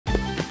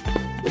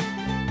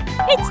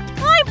It's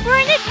time for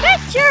an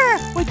adventure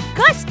with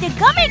Gus the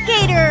Gummy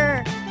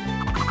Gator!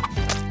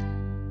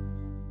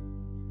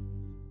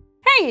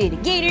 Hey, the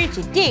Gator!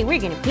 Today we're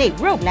gonna play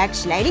Roblox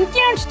sliding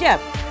down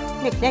stuff.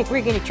 Looks like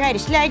we're gonna try to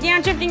slide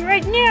down something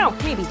right now.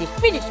 Maybe this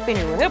fidget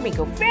spinner will help me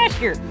go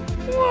faster.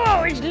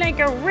 Whoa, it's like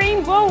a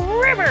rainbow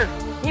river.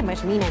 That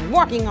must mean I'm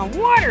walking on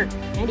water.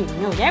 I didn't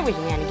know that was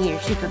an alligator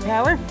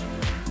superpower.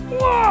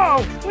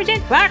 Whoa, was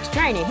that box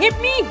trying to hit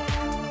me?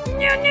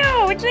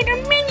 No, it's like a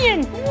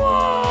minion.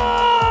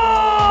 Whoa!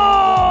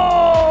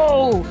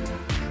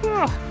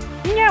 Oh,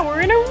 now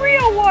we're in a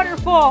real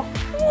waterfall.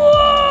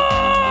 Whoa!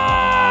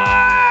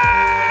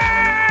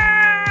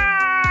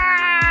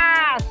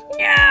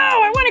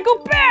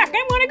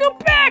 Go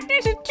back!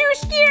 This is too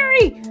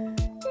scary!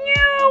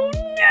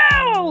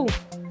 No!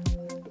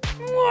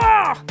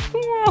 Whoa!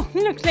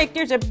 Looks like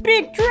there's a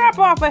big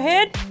drop-off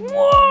ahead.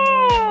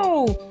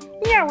 Whoa!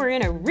 Now we're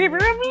in a river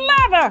of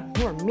lava!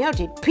 Or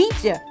melted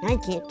pizza. I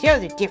can't tell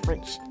the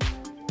difference.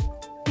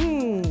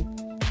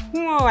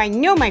 Whoa, I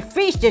know my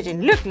face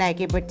doesn't look like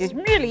it, but this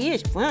really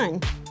is fun.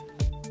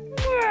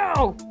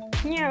 Whoa!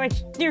 Now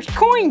there's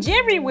coins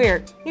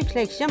everywhere. Looks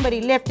like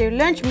somebody left their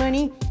lunch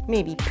money.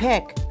 Maybe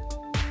Peck.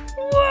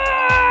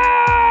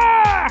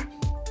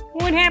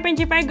 What happens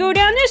if I go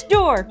down this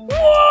door?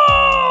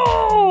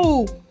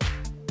 Whoa!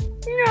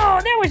 No,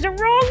 that was the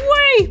wrong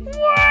way!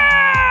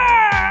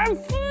 Wow! I'm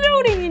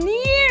floating in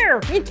the air!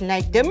 It's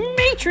like the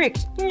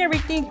Matrix!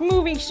 Everything's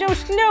moving so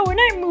slow and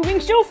I'm moving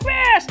so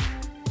fast!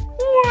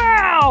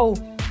 Wow!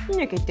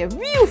 Look at the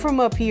view from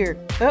up here!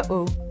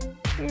 Uh-oh.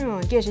 Oh,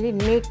 I guess I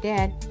didn't make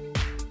that.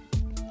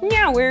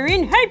 Now we're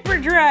in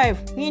hyperdrive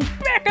and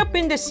back up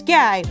in the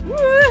sky.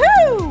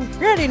 Woohoo!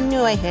 I didn't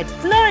know I had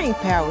flying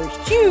powers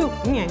too.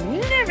 I'm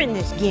loving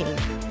this game.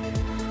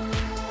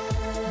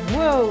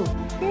 Whoa!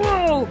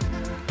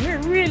 We're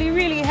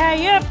really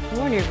high up. I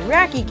wonder if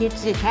Rocky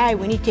gets this high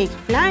when he takes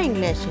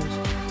flying lessons.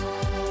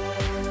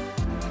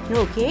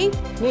 Okay,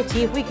 let's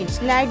see if we can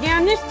slide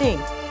down this thing.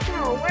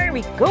 Oh, why are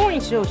we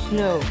going so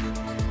slow?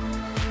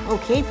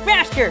 Okay,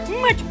 faster,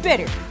 much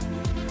better.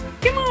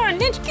 Come on,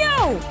 let's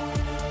go!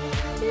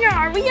 No,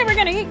 are we ever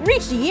gonna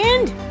reach the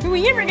end? Are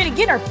we ever gonna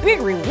get our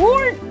big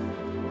reward?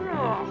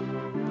 Oh.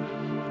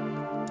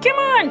 Come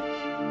on!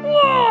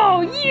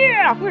 Whoa,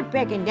 yeah! We're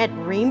back in that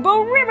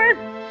rainbow river.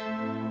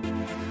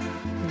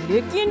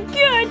 Looking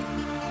good.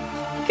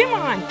 Come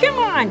on.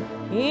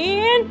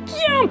 And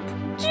jump!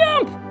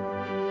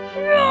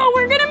 Oh,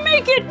 we're gonna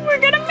make it!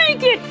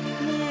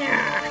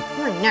 Nah,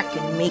 we're not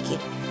gonna make it.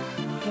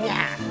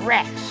 Nah,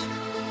 rats.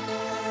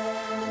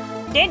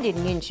 That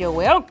didn't end so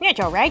well. That's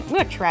all right.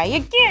 We'll try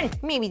again.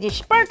 Maybe this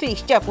sparkly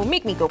stuff will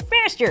make me go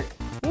faster.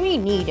 We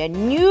need a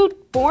new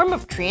form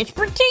of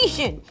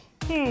transportation.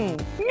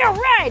 All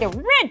right, a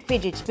red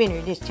fidget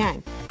spinner this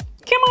time.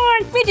 Come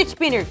on, fidget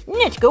spinner.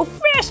 Let's go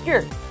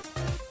faster.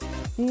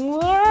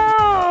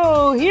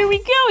 Whoa, here we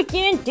go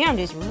again down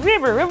this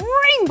river of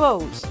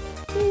rainbows.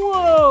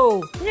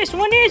 Whoa, this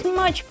one is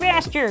much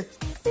faster.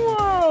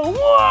 Whoa!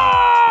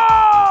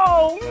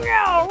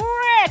 No,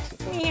 rats!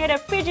 We had a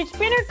fidget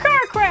spinner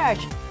car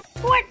crash.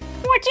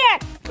 What's that?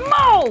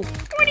 Mo!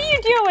 What are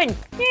you doing?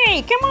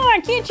 Hey, come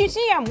on, can't you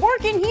see I'm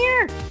working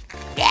here?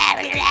 No,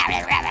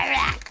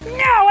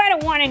 I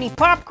don't want any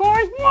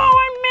popcorn. Whoa,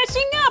 I'm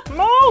messing up,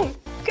 Mo!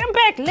 Come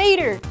back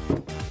later.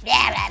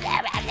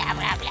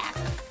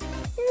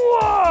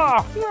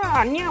 Whoa!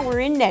 Oh, now we're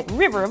in that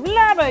river of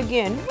lava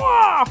again.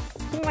 Whoa!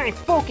 My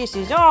focus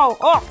is all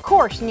off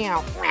course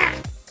now.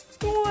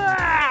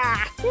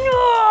 No,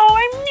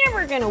 I'm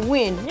never gonna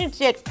win. It's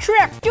that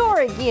trap door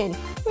again.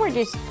 We're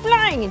just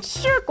flying in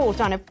circles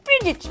on a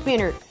fidget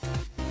spinner.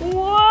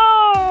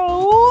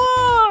 Whoa!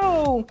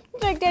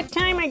 It's like that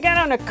time I got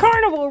on a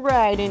carnival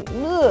ride and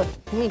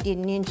it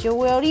didn't end so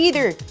well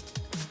either.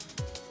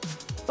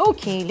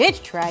 Okay, let's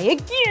try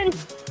again.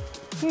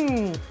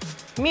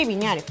 Maybe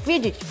not a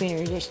fidget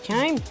spinner this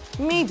time.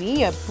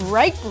 Maybe a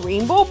bright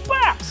rainbow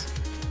box.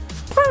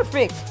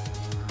 Perfect!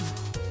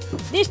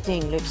 This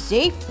thing looks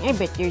safe. I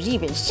bet there's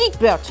even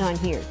seatbelts on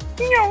here.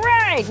 All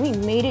right, we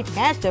made it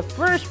past the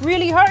first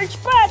really hard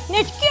spot.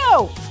 Let's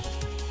go!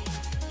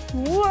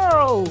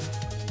 Whoa!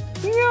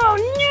 No!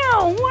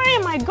 Why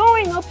am I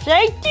going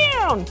upside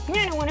down?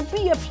 I don't want to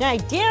be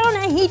upside down.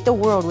 I hate the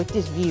world with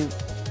this view.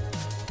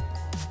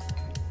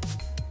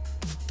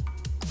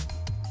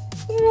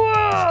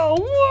 Whoa!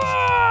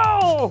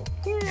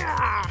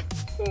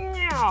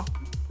 No.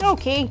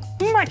 Okay,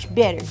 much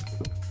better.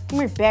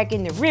 We're back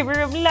in the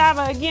river of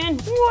lava again.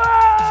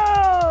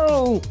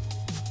 Whoa!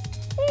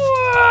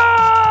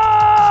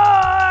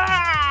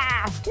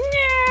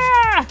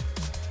 Yeah!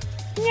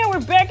 Now we're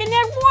back in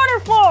that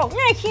waterfall.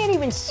 I can't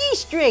even see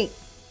straight.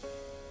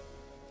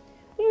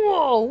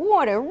 Whoa,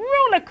 what a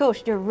roller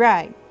coaster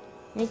ride.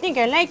 I think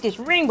I like this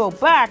rainbow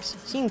box.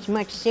 Seems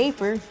much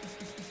safer.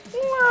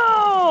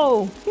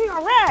 Whoa!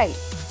 All right.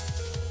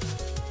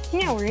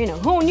 Now we're in a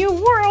whole new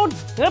world.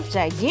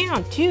 Upside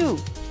down, too.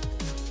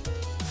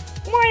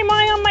 Why am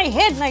I on my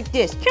head like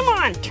this? Come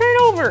on, turn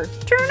over!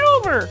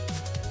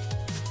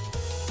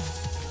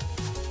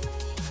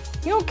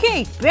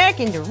 Okay, back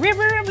in the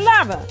river of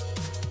lava.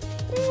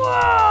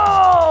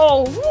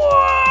 Whoa!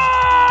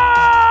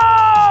 Whoa!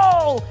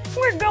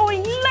 We're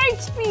going light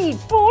speed,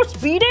 full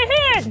speed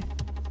ahead.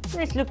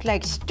 This looks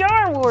like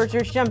Star Wars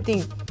or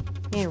something.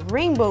 And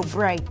rainbow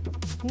bright.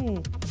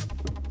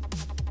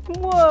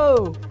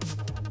 Whoa!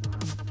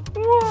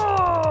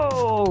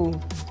 Whoa!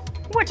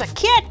 What's a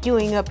cat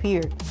doing up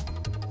here?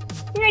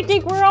 I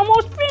think we're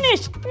almost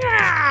finished.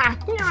 Ah!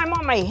 Now I'm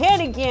on my head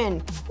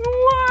again.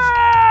 Whoa!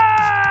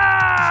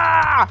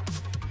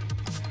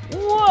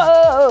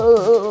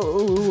 Whoa!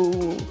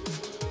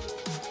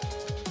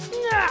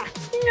 Ah!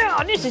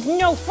 No, this is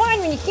no fun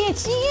when you can't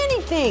see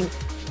anything.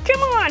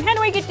 Come on, how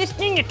do I get this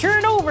thing to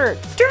turn over?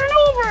 Turn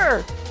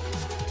over!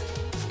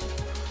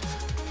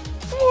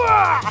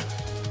 Whoa!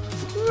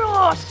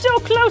 Oh, so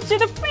close to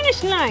the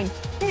finish line.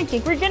 I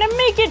think we're gonna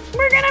make it.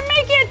 We're gonna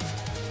make it.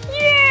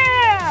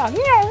 Yeah!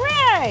 All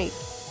right.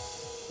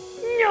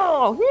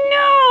 No,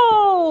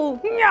 no,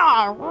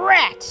 no,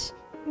 rats.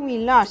 We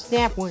lost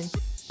that one.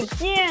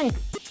 Again.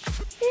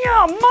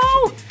 No,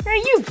 Mo, are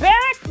you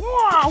back?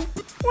 Whoa,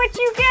 what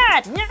you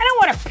got? I don't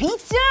want a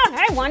pizza.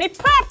 I wanted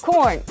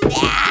popcorn.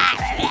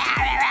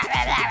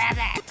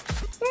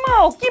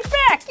 Mo, get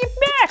back, get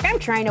back. I'm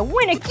trying to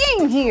win a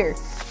game here.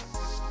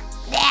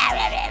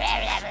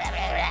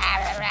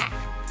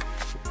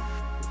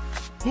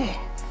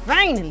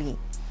 Finally!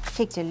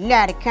 Takes a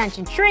lot of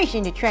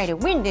concentration to try to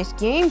win this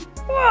game.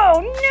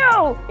 Whoa,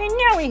 no! And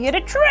now we hit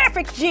a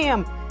traffic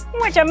jam!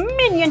 What's a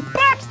minion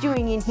box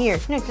doing in here?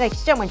 Looks like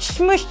someone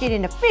smushed it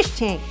in a fish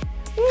tank.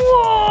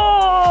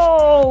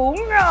 Whoa!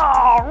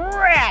 No,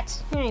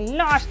 rats! I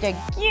lost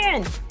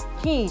again!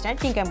 Jeez, I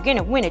think I'm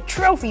gonna win a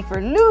trophy for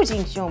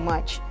losing so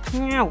much.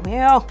 Oh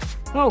well,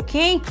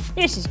 okay,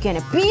 this is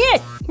gonna be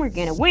it. We're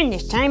gonna win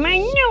this time, I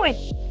knew it.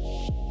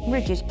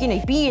 We're just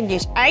gonna be in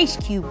this ice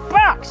cube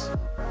box.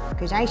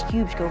 Because ice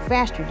cubes go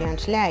faster down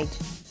slides.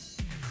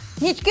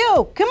 Let's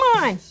go, come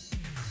on.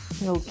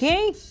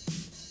 Okay,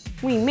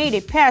 we made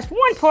it past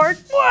one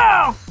part.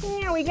 Wow,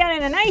 now we got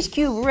in an ice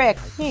cube wreck.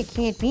 It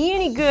can't be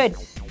any good.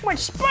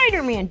 What's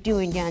Spider-Man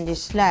doing down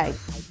this slide?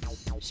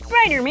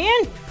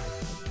 Spider-Man,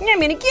 I'm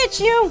gonna get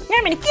you,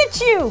 I'm gonna get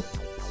you.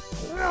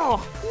 Oh,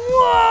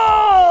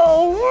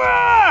 whoa,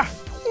 whoa,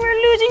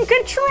 we're losing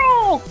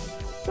control.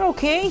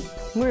 Okay,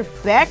 we're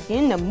back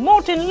in the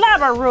molten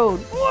lava road.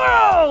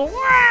 Whoa,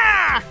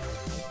 wah!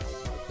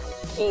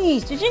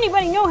 Jeez, does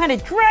anybody know how to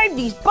drive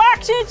these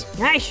boxes?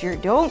 I sure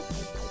don't.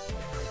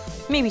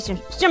 Maybe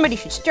somebody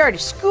should start a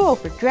school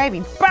for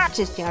driving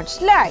boxes down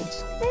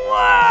slides.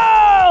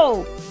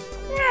 Whoa!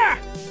 Ah!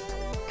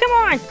 Come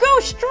on, go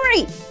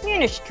straight!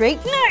 In a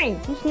straight line.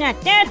 It's not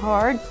that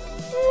hard.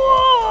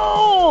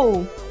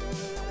 Whoa!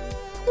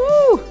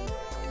 Woo!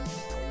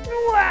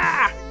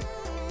 Wah!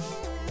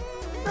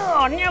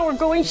 Oh, now we're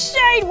going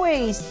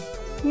sideways.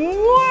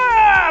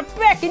 Whoa!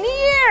 Back in the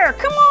air!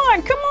 Come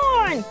on, come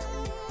on!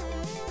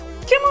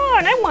 Come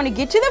on, I want to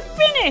get to the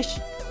finish!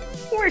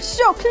 We're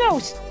so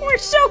close! We're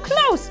so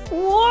close!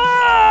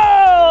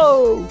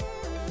 Whoa!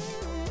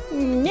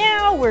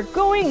 Now we're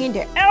going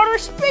into outer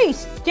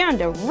space, down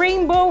the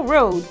Rainbow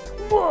Road.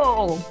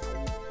 Whoa!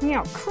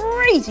 How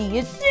crazy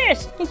is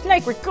this? It's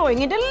like we're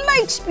going into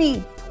light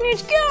speed.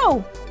 Let's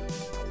go!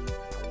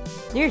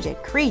 There's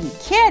that crazy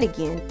cat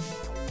again.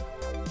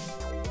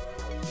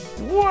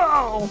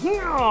 Whoa!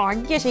 Oh, I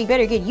guess I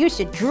better get used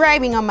to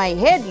driving on my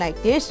head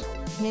like this.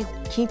 It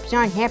keeps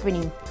on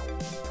happening.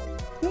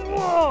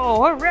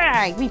 Whoa!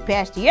 Alright, we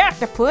passed the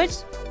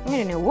octopus. I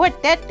don't know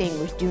what that thing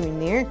was doing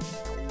there.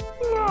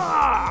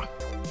 Ah.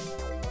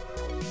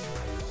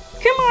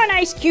 Come on,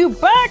 Ice Cube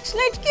Box,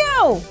 let's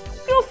go!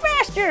 Go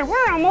faster,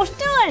 we're almost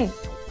done!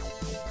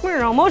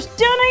 We're almost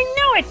done, I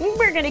know it! And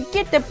we're gonna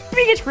get the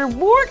biggest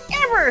reward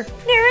ever!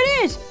 There it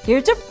is!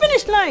 There's the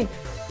finish line!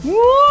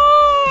 Whoa!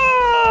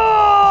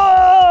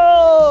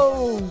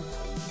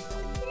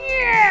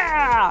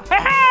 Yeah!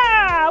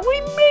 Ha-ha!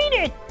 We made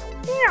it!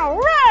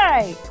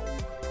 Alright!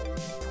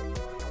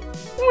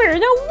 We're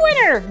the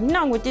winner!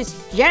 Along with this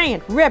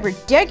giant rubber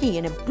ducky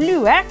and a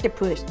blue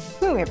octopus.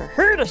 Who ever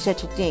heard of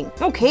such a thing?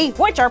 Okay,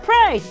 what's our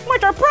prize?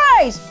 What's our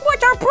prize?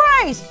 What's our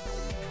prize?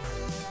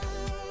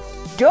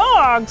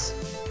 Dogs?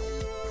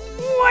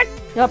 What?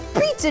 A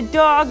pizza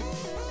dog?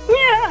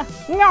 Yeah!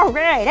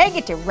 Alright, I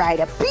get to ride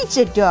a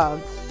pizza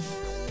dog.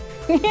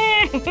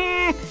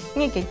 I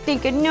can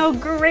think of no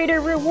greater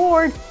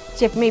reward,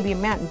 except maybe a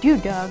Mountain Dew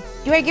dog.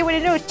 Do I get one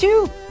of those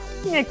too?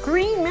 A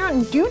green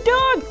Mountain Dew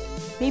dog?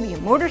 Maybe a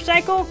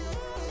motorcycle?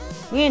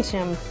 And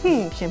some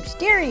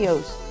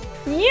stereos.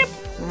 Yep,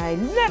 I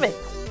love it.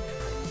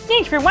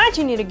 Thanks for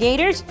watching, little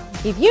Gators.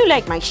 If you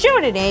like my show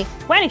today,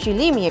 why don't you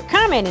leave me a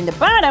comment in the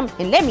bottom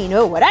and let me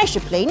know what I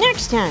should play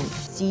next time.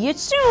 See you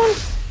soon.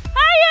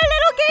 Hiya,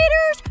 little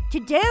Gators!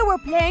 Today we're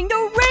playing the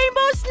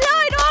Rainbow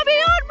Slide Obby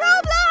on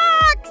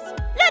Roblox!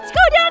 Let's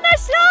go down the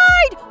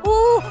slide!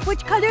 Ooh,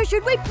 which color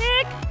should we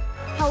pick?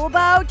 How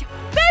about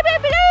baby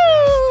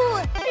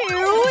blue?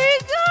 Here we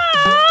go!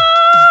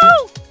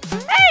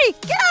 Hey,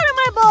 get out of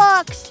my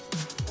box!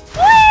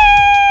 Whee!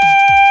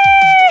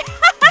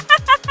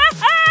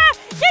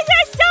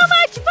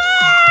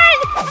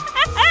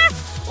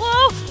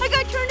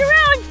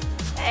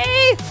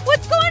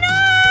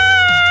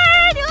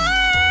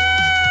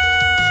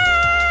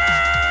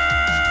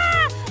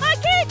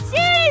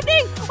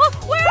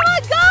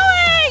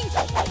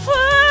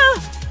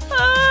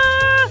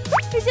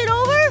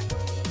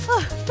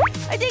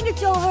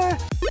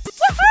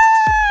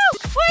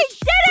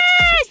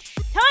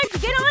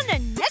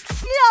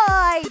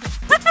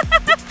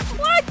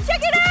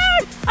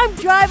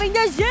 driving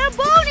the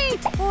Zamboni.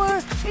 Or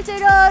is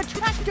it a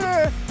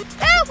tractor?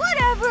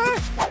 Whatever.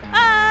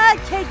 I'll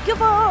take you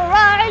for a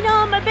ride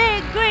on my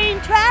big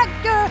green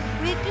tractor.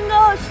 We can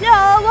go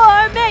slow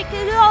or make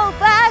it go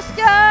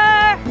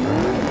faster.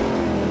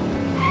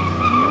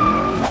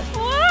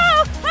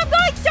 Whoa! I'm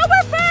going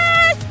super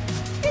fast!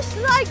 This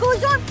slide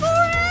goes on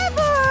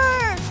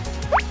forever!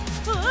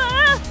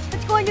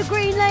 Let's go in the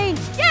green lane.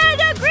 Yeah,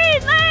 the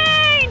green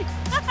lane!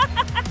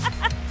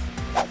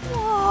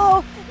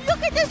 Whoa!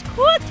 Look at this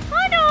cool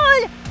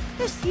tunnel!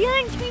 The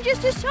ceiling changes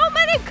to so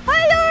many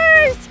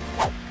colors!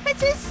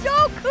 This is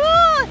so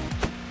cool!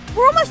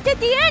 We're almost at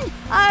the end.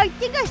 I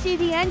think I see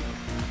the end.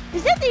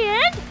 Is it the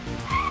end?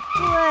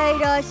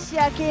 Wait a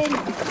second.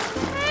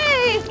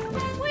 Hey!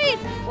 Wait!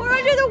 We're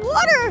under the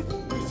water!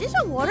 Is this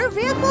a water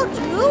vehicle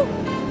too?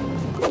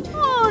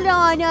 Hold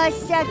on a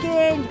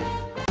second.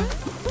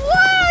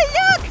 Whoa!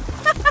 Look!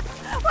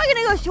 We're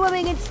gonna go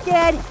swimming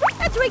instead.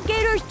 That's what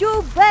gators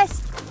do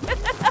best. Look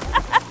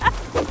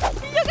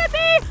at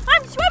me!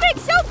 I'm swimming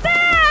so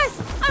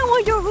fast! I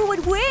wonder who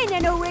would win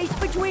in a race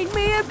between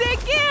me and Big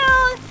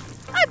Gill.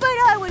 I bet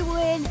I would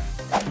win.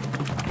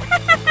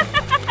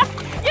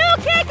 You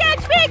can't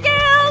catch me,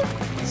 Gill!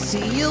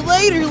 See you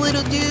later,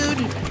 little dude.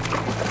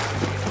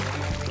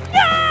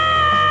 No!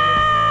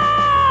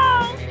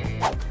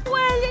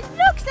 Well, it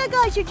looks like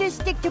I should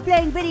just stick to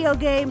playing video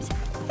games.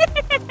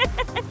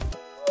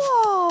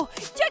 Whoa!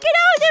 Check it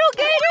out, little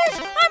gators!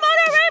 I'm on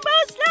a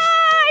rainbow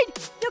slide!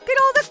 Look at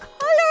all the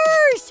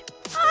colors!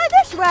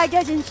 This ride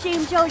doesn't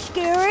seem so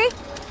scary.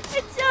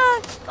 It's,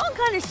 going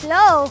kind of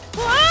slow.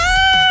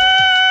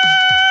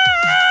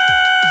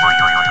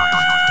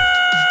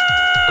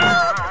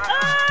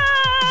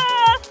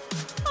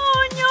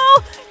 Oh no!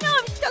 Now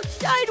I'm stuck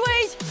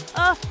sideways.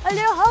 A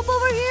little help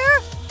over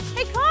here?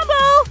 Hey,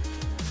 Combo!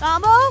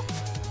 Combo?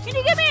 Can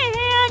you give me a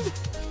hand?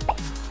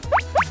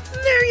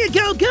 There you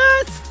go,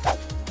 Gus.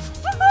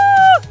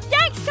 Woohoo!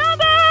 Thanks,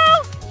 Combo!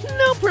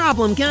 No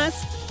problem,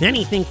 Gus.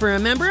 Anything for a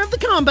member of the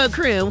combo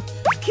crew.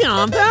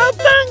 Combo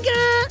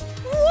Bunga!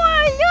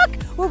 Why, look!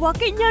 We're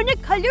walking down a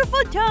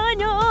colorful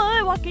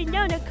tunnel! Walking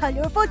down a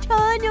colorful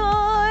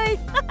tunnel!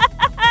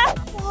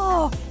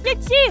 Whoa!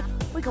 Let's see!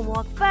 We can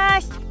walk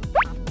fast!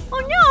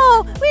 Oh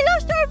no! We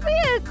lost our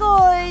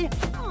vehicle!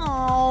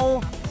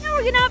 Oh! Now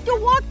we're gonna have to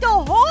walk the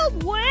whole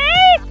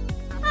way?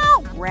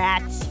 Oh,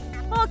 rats!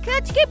 Okay,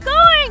 let's keep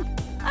going!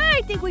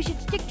 I think we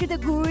should stick to the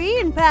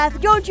green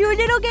path, don't you,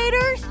 little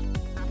gators?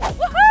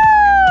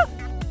 Woohoo!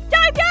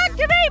 Time to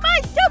activate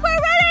my super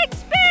running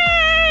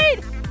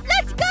speed!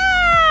 Let's go!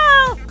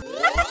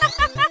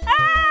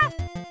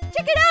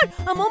 Check it out!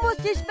 I'm almost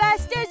as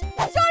fast as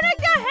Sonic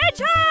the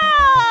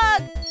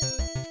Hedgehog!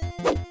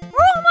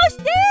 We're almost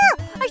there!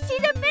 I see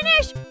the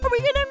finish! Are we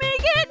gonna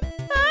make it?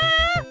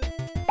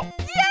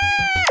 Yeah!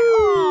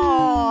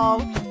 Oh,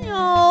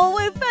 no!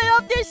 We fell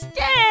off the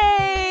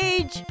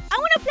stage! I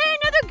want to play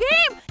another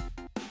game!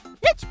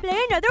 Let's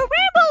play another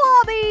Rainbow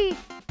Lobby!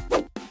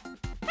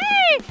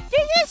 Hey!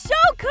 This is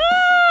so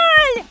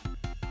cool!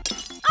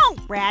 Oh,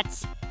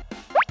 rats!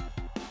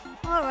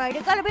 Alright,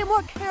 I gotta be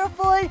more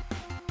careful.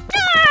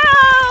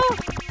 No!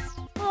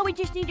 Oh, we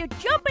just need to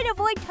jump and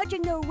avoid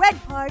touching the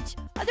red parts.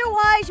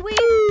 Otherwise, we...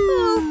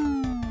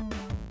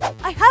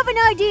 I have an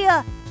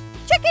idea!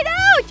 Check it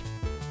out!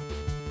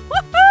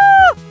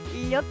 Woohoo!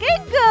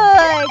 Looking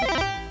good!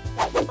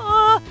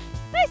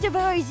 It's a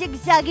very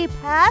zigzaggy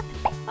path.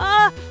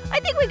 I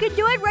think we can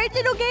do it, right,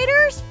 little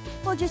gators?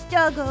 We'll just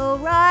go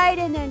right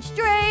and then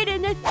straight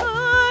and then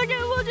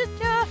we'll just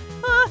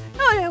oh,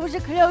 that was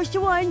a close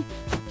one.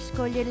 Just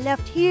go a little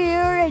left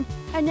here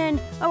and then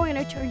we're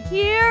gonna turn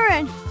here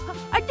and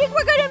I think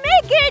we're gonna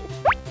make it.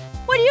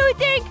 What do you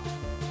think?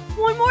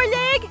 One more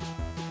leg?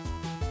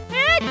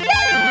 And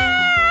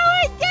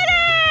yeah, we did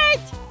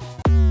it!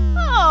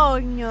 Oh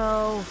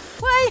no.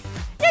 Well,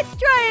 let's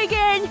try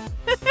again.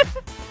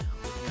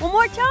 One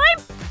more time?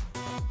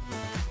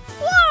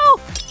 Whoa!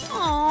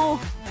 Oh.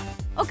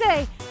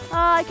 Okay.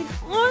 I can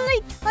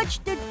only touch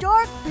the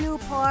dark blue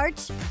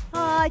parts.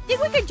 I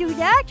think we can do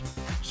that.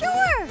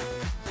 Sure.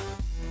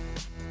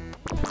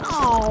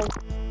 Oh.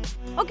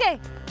 Okay.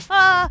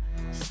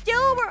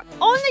 Still we're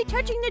only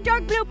touching the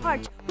dark blue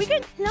parts. We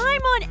can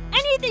climb on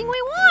anything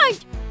we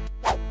want.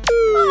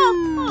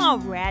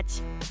 Oh,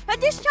 rats.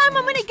 This time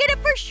I'm gonna get it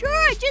for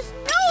sure. I just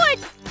know it.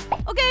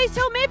 Okay,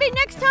 so maybe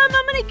next time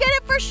I'm gonna get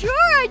it for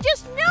sure. I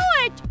just know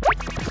it.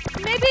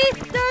 Maybe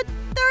the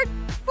third,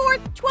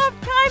 fourth, 12th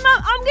time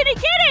I'm gonna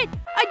get it.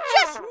 I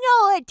just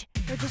know it.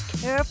 So just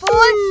careful.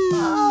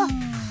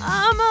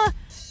 I'm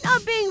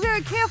not being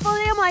very careful,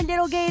 am I,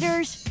 little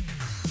gators?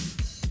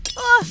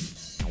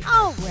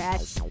 Oh,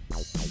 rats.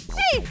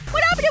 Hey,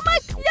 what happened to my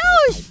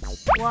clothes?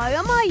 Why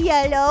am I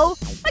yellow?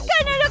 I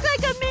kinda look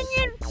like a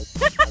minion.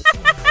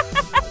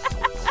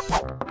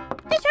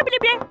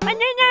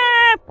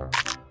 Banana!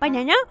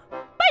 Banana?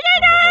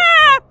 Banana!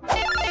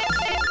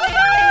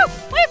 Woohoo!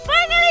 We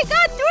finally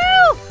got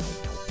through!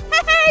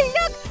 Hey,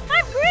 look!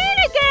 I'm green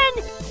again!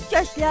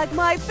 Just like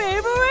my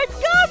favorite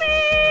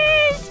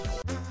gummies!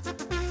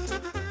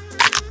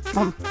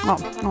 Look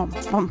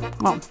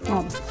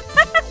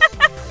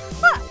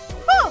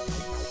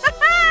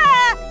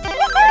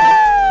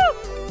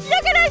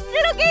at us,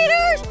 little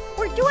gators!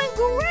 We're doing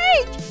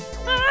great!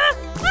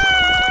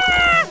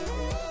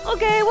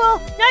 Okay,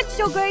 well, not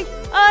so great.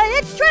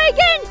 Let's try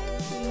again.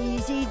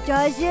 Easy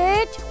does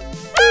it.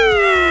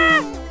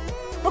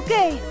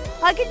 Okay,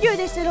 I can do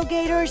this, little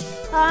gators.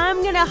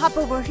 I'm gonna hop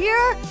over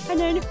here, and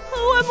then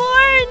one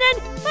more, and then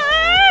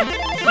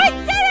I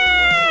did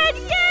it!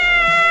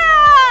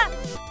 Yeah!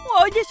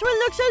 Whoa, this one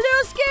looks a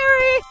little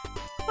scary.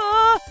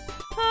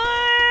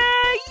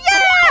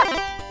 Yeah!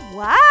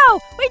 Wow,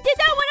 we did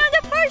that one on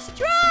the first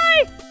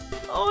try.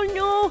 Oh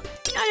no,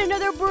 not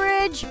another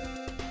bridge.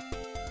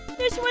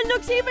 This one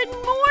looks even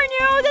more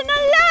narrow than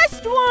the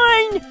last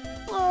one.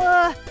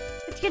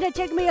 It's gonna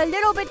take me a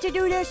little bit to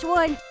do this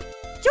one.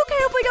 It's okay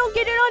if we don't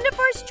get it on the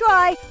first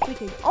try. We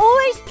can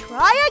always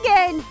try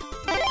again.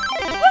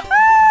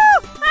 Woohoo!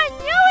 I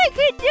knew we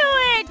could do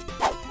it!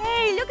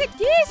 Hey, look at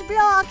these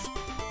blocks.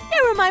 They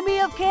remind me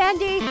of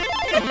candy.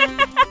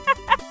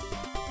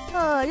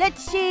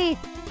 Let's see.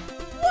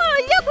 Whoa,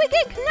 look, we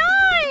can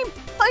climb!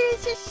 Oh,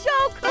 this is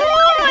so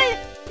cool!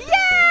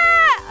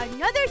 Yeah!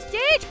 Another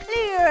stage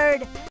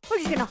cleared. We're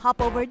just gonna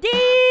hop over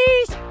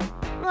these.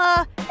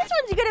 This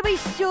one's gonna be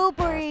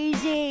super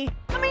easy.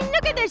 I mean,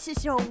 look at this,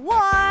 it's so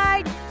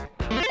wide.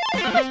 I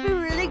must be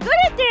really good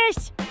at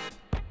this.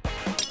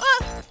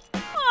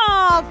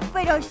 Oh,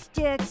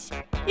 fiddlesticks.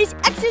 These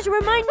X's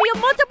remind me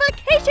of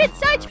multiplication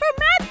signs for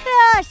math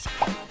class.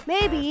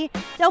 Maybe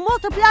they'll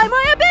multiply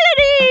my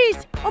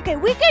abilities. Okay,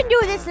 we can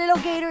do this, little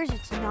gators.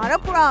 It's not a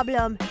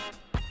problem.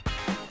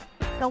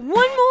 Got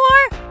one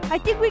more. I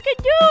think we can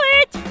do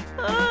it.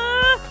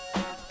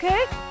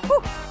 Okay.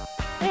 Whew.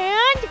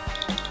 And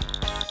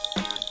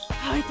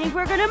I think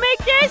we're gonna make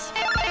this.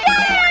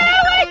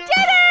 Yeah, we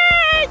did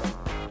it!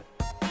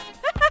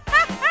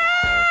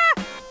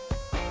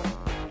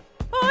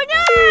 Oh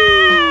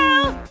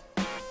no!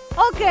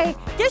 Okay,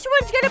 this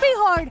one's gonna be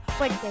hard,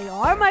 but they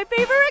are my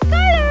favorite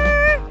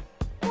color.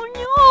 Oh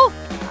no,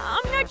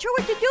 I'm not sure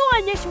what to do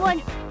on this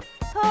one.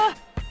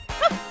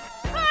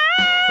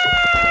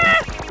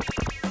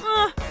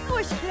 That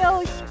was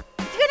close.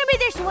 It's gonna be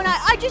this one.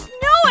 I just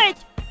know it.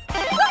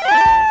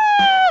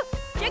 Woohoo!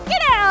 Check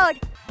it out.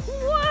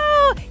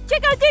 Whoa!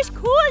 Check out this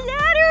cool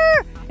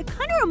ladder! It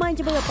kind of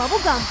reminds me of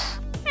bubblegum.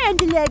 And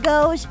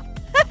Legos.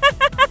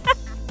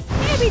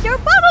 Maybe they're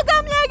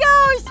bubblegum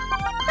Legos!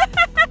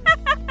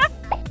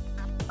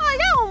 Oh,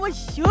 that one was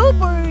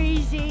super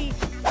easy.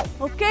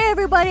 Okay,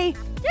 everybody.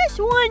 This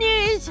one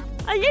is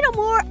a little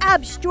more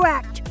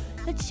abstract.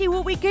 Let's see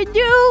what we can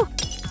do.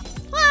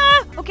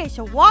 Okay,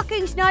 so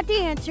walking's not the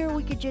answer.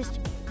 We could just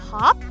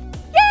hop.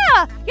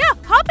 Yeah,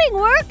 hopping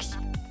works.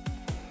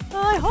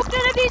 I hope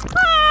none of these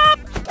pop.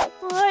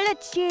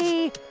 Let's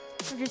see.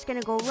 We're just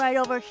gonna go right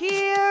over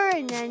here,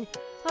 and then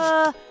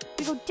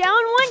we go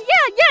down one.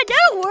 Yeah,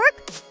 that'll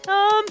work.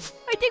 I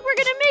think we're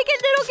gonna make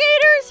it, little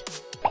gators.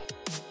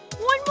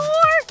 One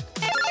more.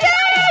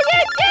 Yeah,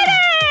 you did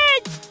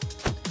it!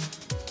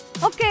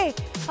 Okay,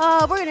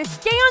 we're gonna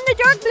stay on the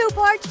dark blue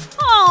parts.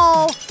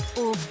 Oh,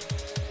 oof.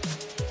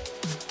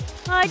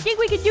 I think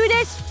we can do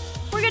this.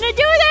 We're gonna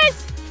do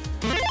this.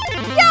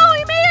 Yo,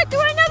 we made it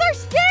through another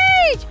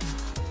stage.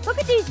 Look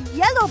at these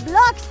yellow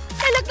blocks.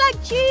 They look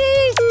like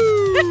cheese!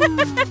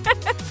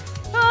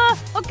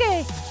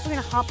 Okay, we're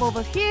gonna hop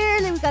over here.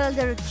 Then we got a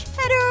little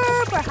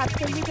cheddar, perhaps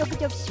a little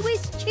bit of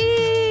Swiss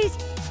cheese.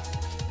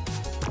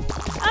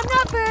 I'm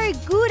not very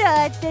good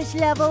at this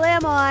level,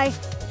 am I?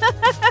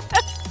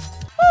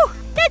 Whew,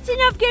 that's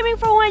enough gaming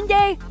for one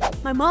day.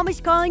 My mom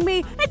is calling me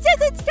and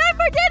says it's time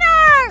for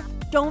dinner!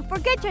 Don't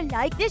forget to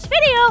like this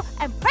video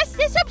and press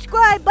the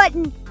subscribe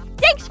button.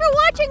 Thanks for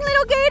watching,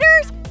 little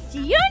gators.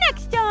 See you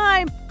next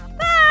time.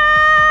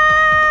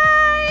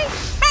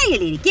 Hiya,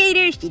 little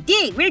gators.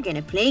 Today we're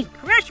gonna play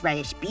Crushed by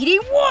a Speedy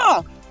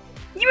Wall.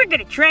 You were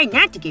gonna try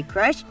not to get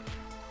crushed.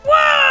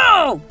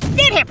 Whoa!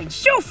 That happened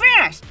so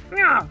fast.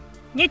 Oh,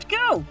 let's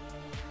go.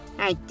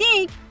 I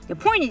think the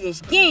point of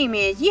this game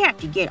is you have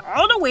to get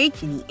all the way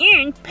to the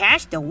end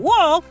past the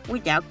wall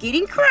without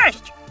getting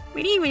crushed.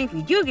 But even if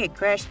you do get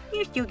crushed,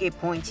 you still get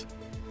points.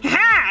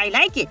 Haha, I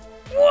like it.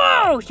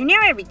 Whoa, so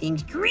now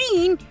everything's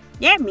green.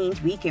 That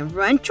means we can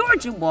run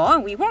towards the wall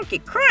and we won't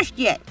get crushed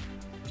yet.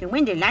 So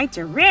when the lights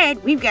are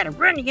red, we've got to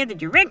run the other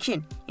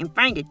direction and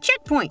find a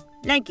checkpoint,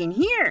 like in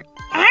here.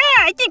 Ah,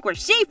 I think we're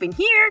safe in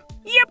here.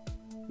 Yep.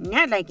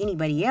 Not like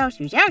anybody else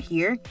who's out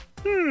here.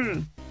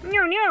 No,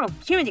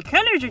 some of the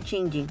colors are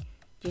changing.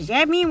 Does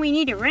that mean we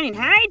need to run and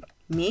hide?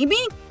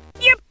 Maybe?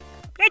 Yep.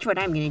 That's what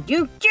I'm gonna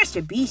do, just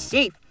to be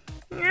safe.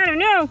 I don't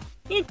know.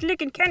 It's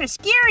looking kind of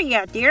scary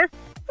out there.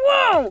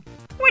 Whoa!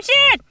 What's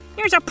that?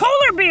 There's a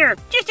polar bear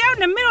just out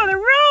in the middle of the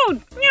road.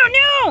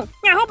 No.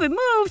 I hope it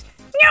moves.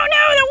 No,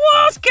 the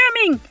wall's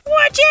coming!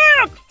 Watch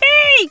out!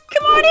 Hey,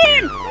 come on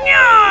in!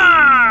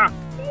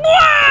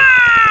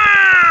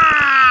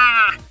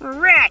 Wah!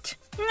 Rat!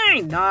 I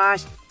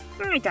lost.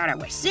 I thought I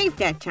was safe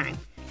that time.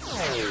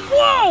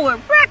 Whoa, a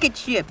rocket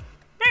ship!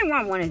 I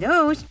want one of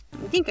those.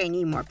 I think I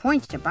need more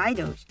points to buy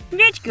those.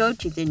 Let's go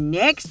to the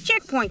next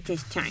checkpoint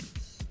this time.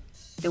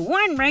 The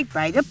one right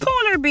by the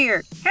polar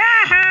bear.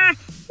 Ha ha!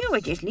 You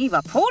would just leave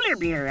a polar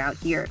bear out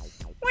here.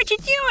 What you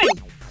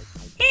doing?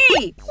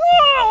 Hey!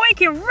 Whoa! I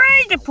can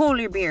ride the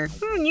polar bear.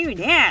 Who knew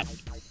that?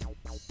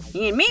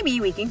 And maybe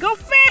we can go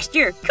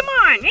faster. Come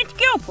on, let's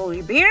go,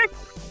 polar bear.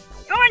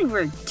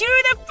 Onward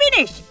to the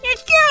finish.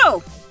 Let's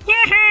go!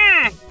 Ha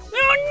ha!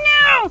 Oh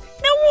no!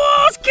 The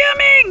wall's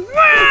coming!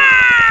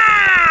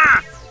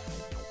 Wah!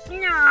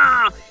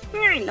 No!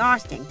 I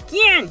lost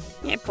again.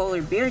 That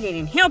polar bear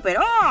didn't help at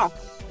all.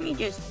 He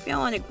just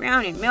fell on the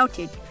ground and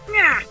melted.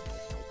 Ah!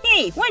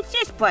 Hey, what's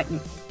this button?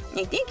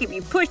 I think if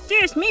you push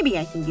this, maybe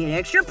I can get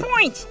extra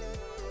points.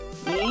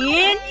 And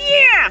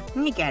yeah!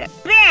 I got a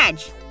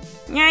badge.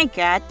 I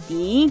got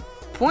the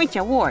points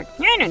award.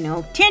 I don't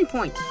know, 10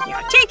 points.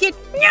 I'll take it.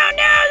 No,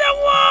 the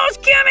wall's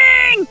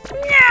coming!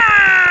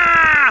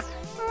 Ah!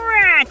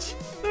 Rats!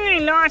 I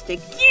lost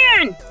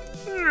again.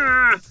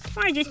 Ah,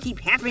 why does this keep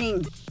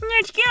happening?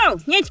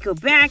 Let's go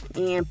back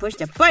and push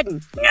the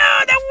button.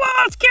 No, the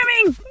wall's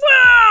coming!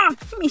 Whoa!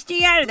 Let me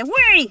stay out of the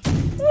way.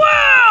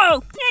 Whoa!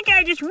 That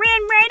guy just ran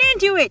right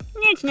into it.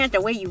 That's not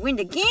the way you win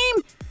the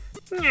game.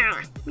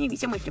 Ah, maybe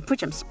someone should put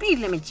some speed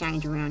limit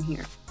signs around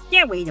here.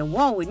 That way the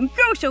wall wouldn't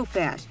go so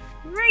fast.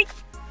 Right?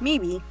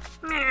 Maybe.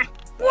 Ah,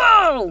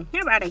 whoa!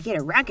 How about I get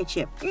a rocket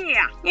ship?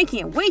 Yeah, I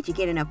can't wait to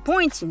get enough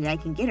points so that I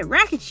can get a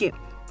rocket ship.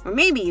 Or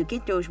maybe you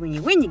get those when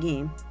you win the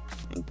game.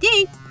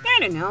 I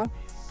don't know.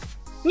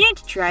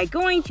 Let's try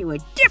going to a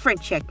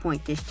different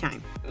checkpoint this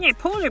time. That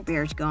polar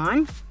bear's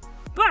gone,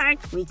 but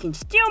we can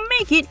still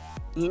make it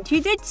into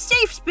the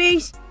safe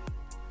space.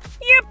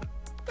 Yep.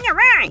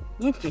 Alright,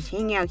 let's just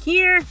hang out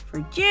here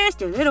for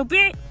just a little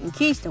bit in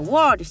case the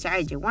wall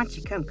decides it wants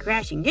to come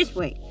crashing this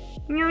way.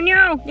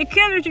 No, the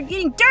colors are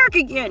getting dark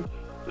again.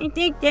 I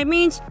think that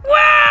means,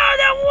 whoa,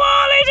 the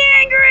wall is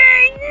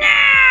angry! Nah!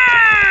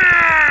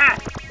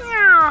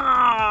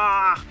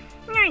 Oh,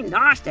 I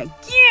lost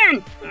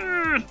again.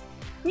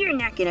 You're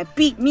not gonna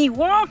beat me,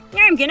 wall.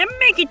 I'm gonna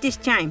make it this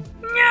time.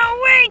 No,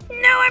 wait,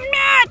 no, I'm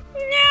not.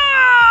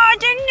 No,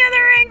 it's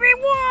another angry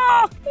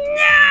wall.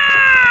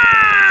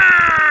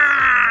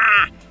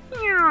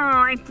 No,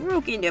 I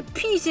broke into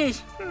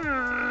pieces.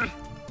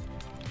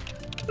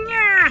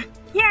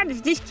 How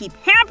does this keep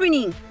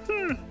happening?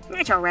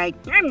 That's alright.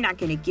 I'm not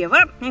gonna give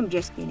up. I'm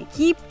just gonna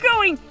keep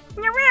going.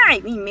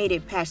 Alright, we made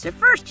it past the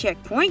first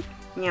checkpoint.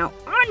 Now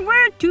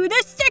onward to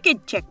the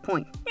second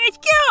checkpoint. Let's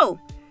go!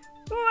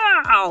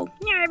 Wow,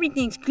 now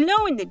everything's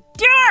glow in the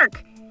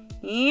dark.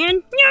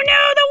 And no,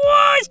 the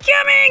wall is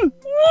coming!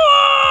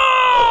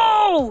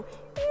 Whoa!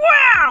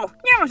 Wow,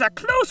 that was a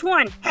close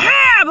one.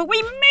 Ha! But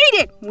we made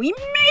it! We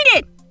made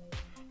it!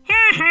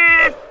 Ha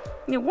ha!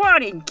 The wall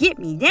didn't get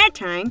me that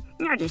time.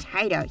 I'll just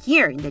hide out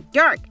here in the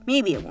dark.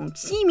 Maybe it won't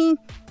see me.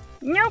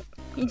 Nope,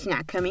 it's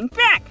not coming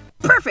back.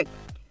 Perfect.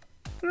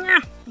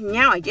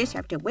 Now I just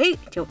have to wait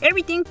until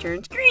everything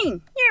turns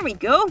green. There we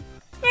go.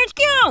 Let's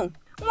go.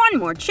 One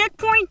more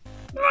checkpoint.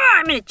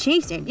 I'm gonna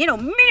chase that little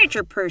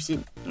miniature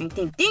person. I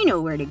think they know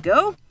where to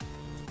go.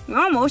 We're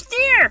almost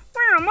there.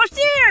 We're almost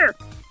there.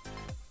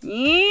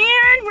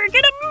 And we're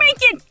gonna make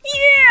it.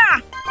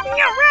 Yeah.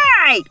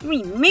 Alright.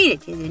 We made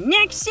it to the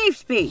next safe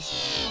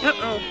space.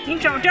 Uh-oh,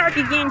 it's all dark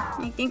again.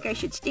 I think I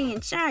should stay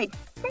inside.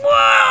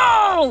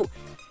 Whoa!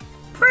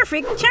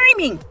 Perfect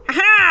timing.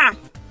 Aha!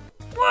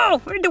 Whoa,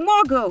 where'd the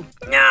wall go?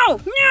 No!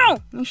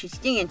 I should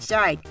stay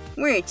inside,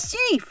 where it's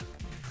safe.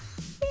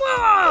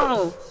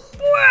 Whoa!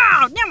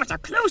 Wow, that was a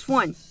close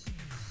one.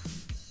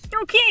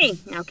 Okay,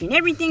 now can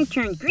everything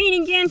turn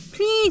green again,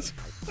 please?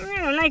 I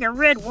don't like a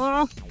red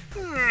wall.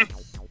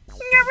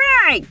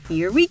 Alright,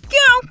 here we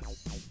go.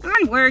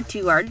 Onward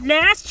to our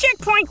last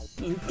checkpoint,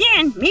 and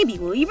then maybe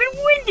we'll even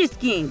win this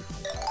game.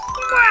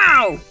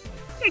 Wow!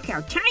 Look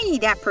how tiny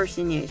that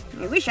person is.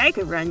 I wish I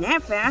could run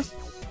that fast.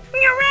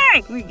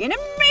 Alright, we're gonna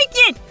make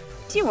it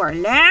to our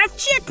last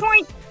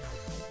checkpoint.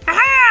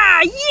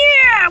 Aha!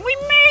 Yeah! We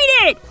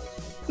made it!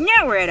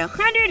 Now we're at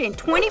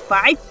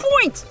 125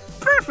 points.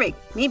 Perfect!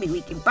 Maybe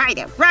we can buy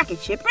that rocket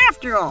ship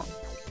after all.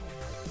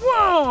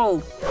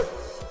 Whoa!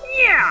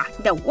 Yeah!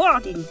 The wall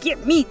didn't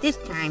get me this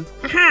time.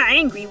 Haha,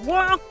 angry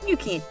wall. You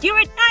can't do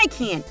it. I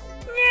can.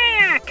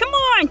 Yeah! Come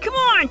on!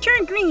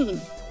 Turn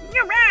green.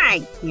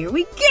 Alright, here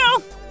we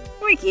go.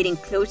 We're getting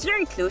closer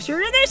and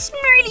closer to the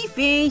smiley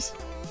face.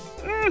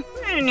 I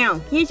don't know.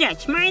 Is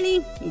that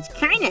smiley? It's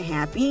kind of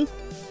happy.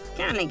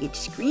 Kind of like it's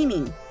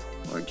screaming.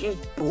 Or just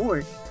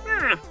bored.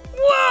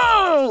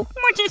 Whoa!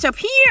 What's this up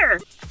here?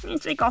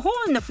 It's like a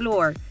hole in the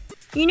floor.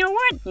 You know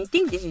what? I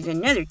think this is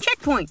another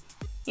checkpoint.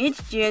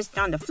 It's just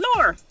on the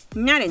floor,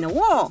 not in the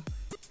wall.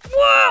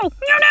 Whoa!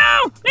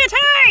 No! Let's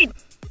hide!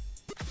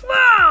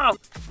 Whoa!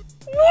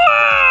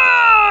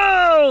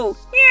 Whoa!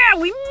 Yeah,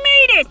 we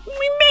made it!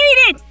 We made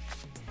it!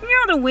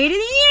 Now the way to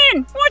the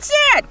end. What's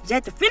that? Is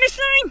that the finish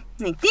line?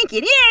 I think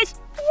it is.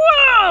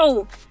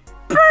 Whoa!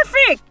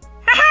 Perfect!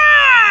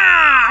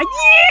 Ha-ha!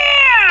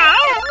 Yeah!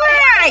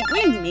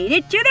 right! We made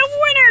it to the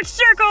winner's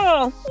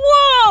circle!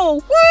 Whoa!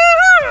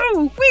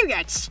 Woohoo! We've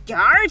got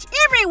stars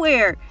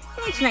everywhere!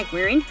 It's like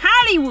we're in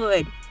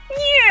Hollywood!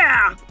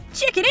 Yeah!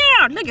 Check it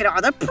out! Look at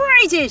all the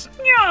prizes!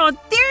 Oh,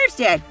 there's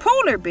that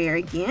polar bear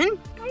again!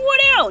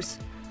 What else?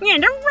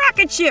 And a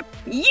rocket ship!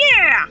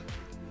 Yeah!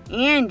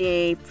 And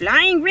a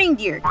flying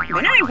reindeer.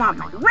 But I want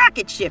my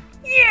rocket ship!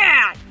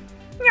 Yeah!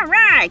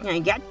 Alright, now I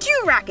got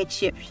 2 rocket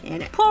ships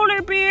and a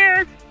polar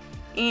bear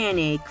and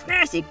a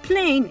classic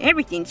plane.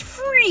 Everything's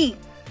free!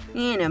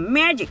 And a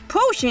magic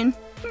potion.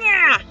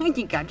 Yeah, I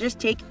think I'll just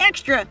take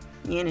extra.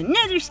 And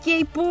another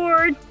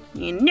skateboard,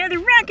 and another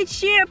rocket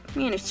ship,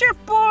 and a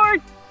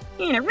surfboard,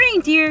 and a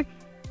reindeer.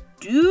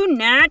 Do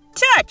not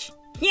touch.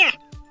 Yeah,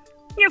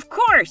 of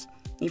course.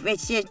 If it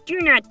says do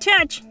not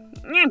touch,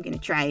 I'm gonna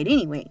try it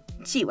anyway.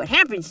 See what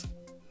happens.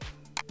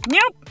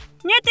 Nope,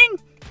 nothing.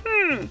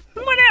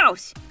 What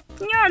else?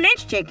 Now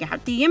let's check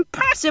out the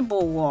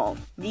impossible wall.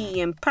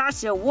 The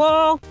impossible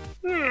wall.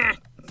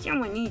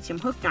 Someone needs some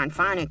hooked on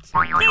phonics.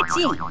 Let's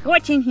see,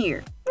 what's in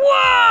here?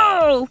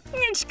 Whoa!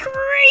 It's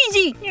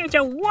crazy! There's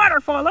a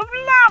waterfall of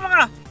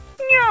lava!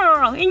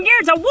 Oh, and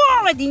there's a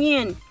wall at the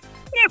end!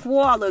 That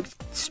wall looks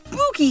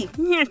spooky!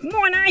 It has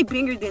one eye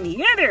bigger than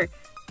the other!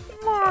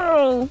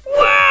 Whoa!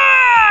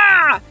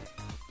 Whoa!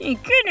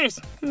 Thank goodness!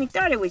 I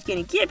thought it was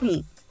gonna get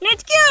me.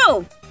 Let's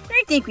go!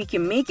 I think we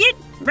can make it,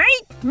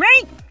 right?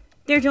 Right?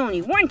 There's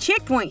only one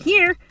checkpoint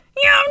here.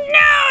 Oh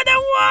no! The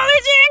wall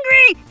is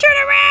angry! Turn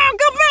around!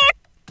 Go back!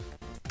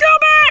 Go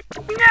back!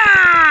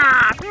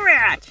 Nah!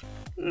 Rat!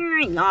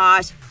 I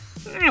lost.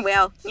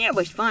 Well, it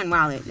was fun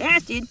while it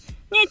lasted.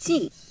 Let's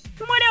see.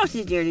 What else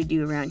is there to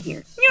do around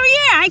here?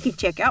 Oh yeah, I can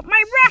check out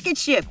my rocket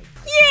ship.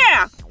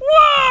 Yeah!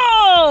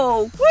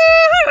 Whoa!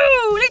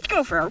 Woohoo! Let's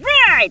go for a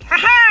ride!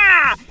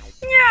 Ha-ha!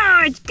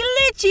 No, it's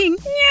glitching!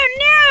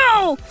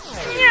 No!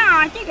 No,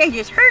 I think I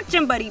just hurt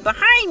somebody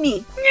behind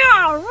me.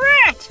 No,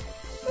 rat!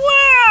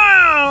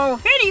 Whoa!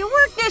 How do you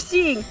work this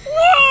thing?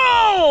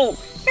 Whoa!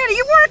 How do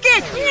you work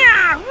it?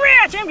 Yeah,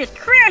 rats! I'm just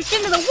crashed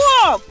into the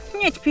wall!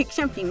 Let's pick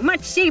something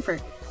much safer,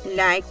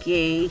 like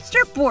a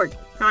surfboard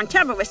on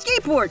top of a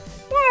skateboard.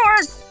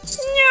 Or,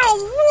 no,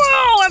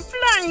 whoa, a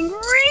flying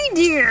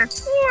reindeer!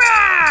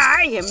 Wow,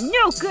 I am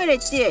no good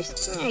at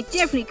this. I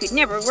definitely could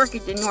never work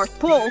at the North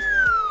Pole.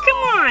 Come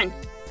on,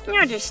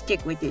 I'll just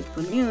stick with this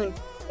balloon.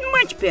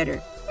 Much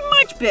better,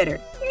 much better.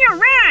 All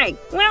right,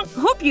 well,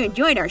 hope you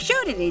enjoyed our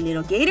show today,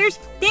 little Gators.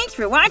 Thanks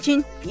for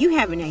watching. If you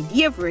have an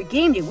idea for a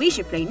game that we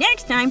should play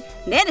next time,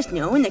 let us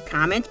know in the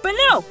comments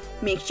below.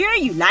 Make sure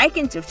you like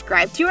and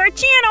subscribe to our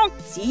channel.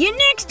 See you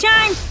next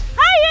time.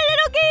 Hiya,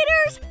 little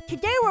Gators!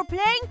 Today we're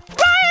playing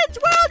Ryan's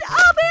World.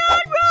 I'll be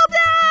on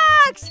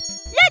Roblox!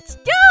 Let's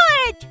do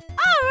it!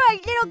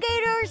 Alright, little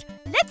Gators,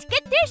 let's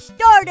get this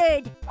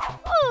started.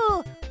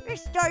 Ooh, we're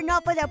starting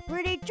off with a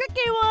pretty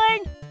tricky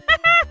one.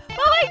 But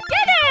we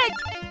did it!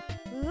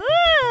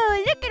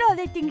 Ooh, look at all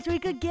the things we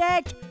could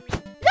get.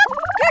 Look,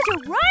 there's a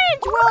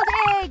Ryan's World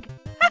egg.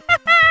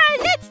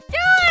 Let's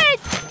do it!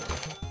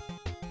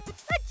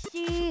 Let's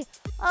see.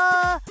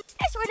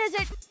 This one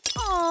isn't.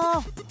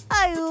 Oh,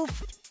 I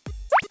oofed.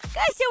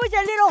 Guess it was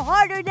a little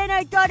harder than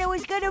I thought it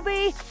was gonna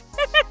be.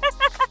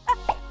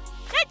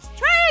 Let's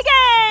try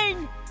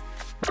again!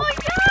 Oh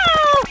no!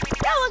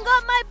 That one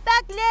got my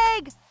back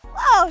leg!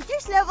 Wow,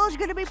 this level's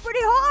gonna be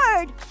pretty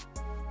hard!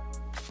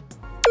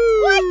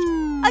 What?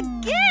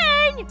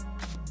 Again?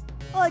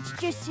 Let's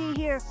just see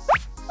here.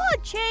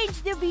 I'll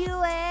change the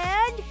view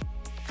and...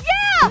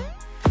 Yeah!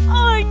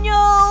 Oh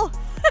no!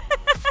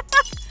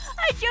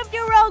 I jumped the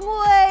wrong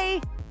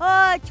way!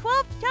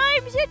 12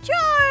 times a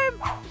charm!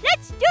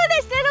 Let's do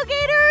this, little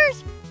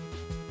Gators!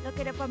 Look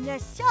at it from the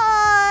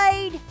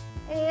side!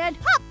 And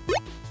hop!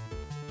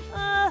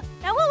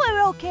 Now we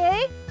went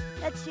okay.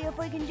 Let's see if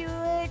we can do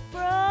it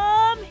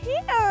from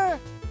here.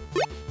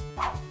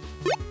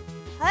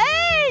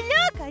 Hey,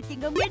 look! I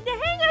think I'm getting the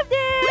hang of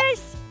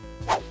this!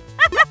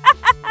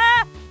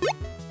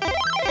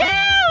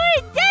 Yeah,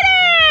 we did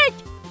it!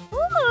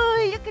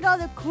 Ooh, look at all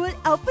the cool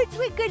outfits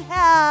we could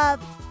have.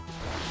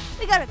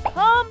 We got a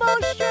combo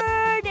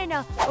shirt and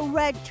a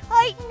red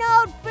Titan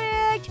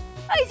outfit.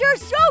 These are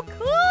so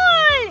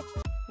cool!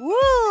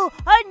 Woo!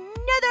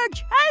 Another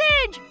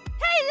challenge!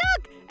 Hey,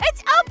 look!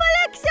 It's Alpha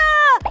Alexa!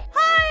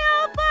 Hi,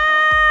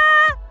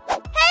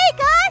 Alpha! Hey,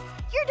 Gus!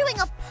 You're doing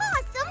a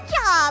awesome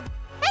job!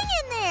 Hang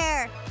in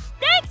there!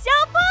 Thanks,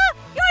 Alpha!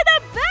 You're the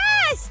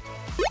best!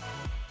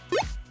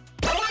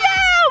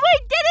 Yeah! We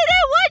did it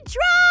in one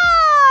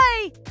try!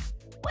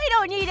 We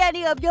don't need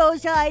any of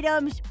those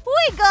items.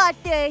 We got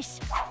this.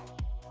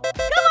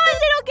 Come on,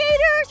 little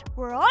Gators!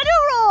 We're on a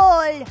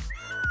roll!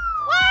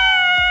 Wah!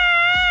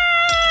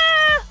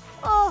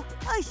 Oh,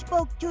 I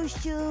spoke too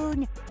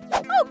soon.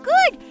 Oh,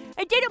 good!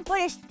 It didn't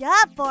put us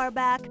that far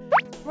back.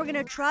 We're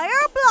gonna try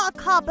our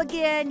block hop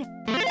again.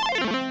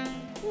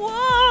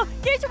 Whoa!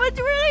 This one's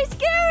really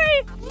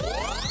scary!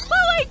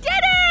 But we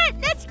did it!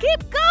 Let's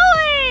keep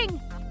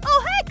going!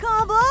 Oh, hey,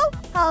 Combo!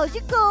 How's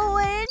it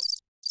going?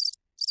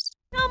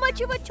 Not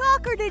much of a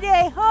talker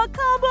today, huh,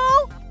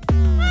 Combo?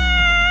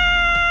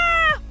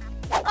 Ah!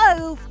 I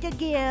oofed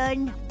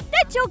again.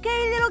 That's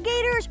okay, little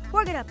gators.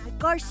 We're gonna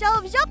pick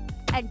ourselves up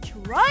and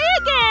try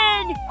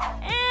again.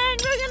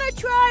 And we're gonna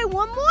try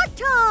one more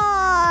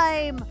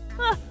time.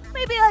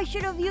 Maybe I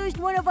should have used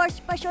one of our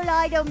special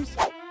items.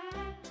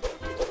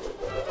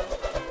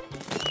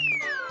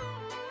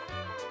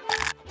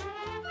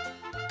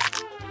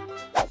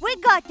 We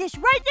got this,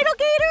 right, little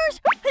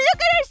gators? Look at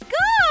us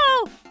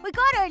go! We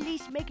gotta at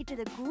least make it to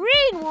the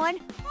green one.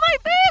 My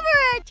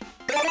favorite!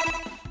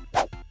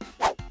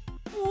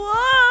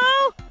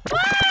 Whoa!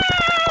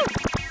 Ah!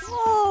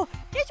 Whoa!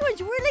 This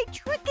one's really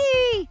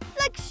tricky!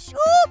 Like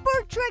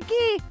super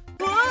tricky!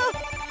 Whoa.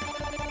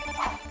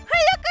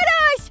 Hey, look at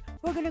us!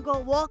 We're gonna go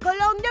walk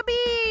along the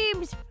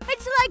beams!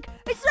 It's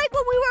like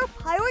when we were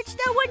pirates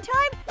that one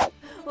time.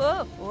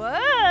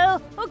 Whoa!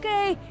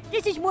 Okay,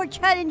 this is more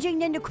challenging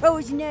than the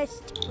crow's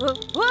nest.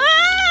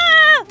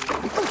 Whoa!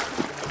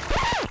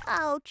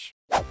 Ouch!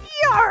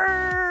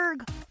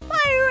 Yarg!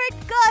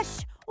 Pirate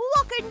Gus,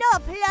 walking the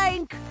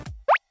plank.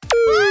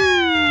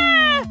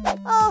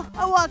 Oh,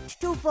 I walked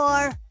too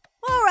far.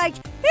 All right,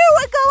 here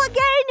we go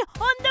again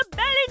on the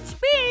balance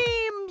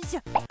beams.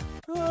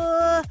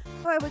 All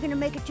right, we're gonna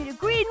make it to the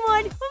green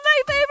one,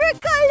 my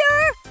favorite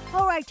color.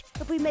 All right,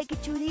 if we make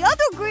it to the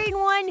other green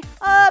one,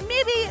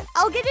 maybe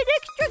I'll get an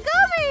extra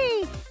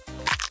gummy.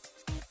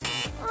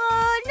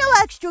 No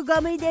extra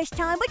gummy this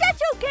time, but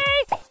that's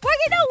okay. We're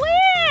gonna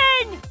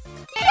win!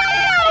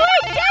 Yeah, we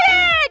did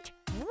it!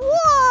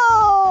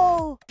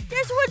 Whoa!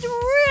 This one's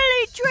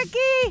really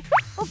tricky.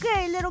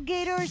 Okay, little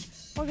gators,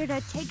 we're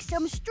gonna take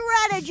some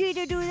strategy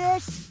to do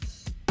this.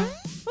 Whoa!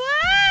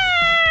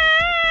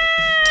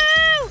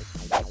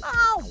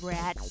 Oh,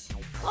 rats.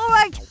 All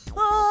right,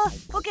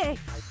 okay.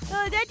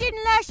 That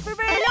didn't last for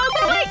very long,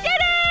 but we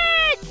did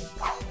it!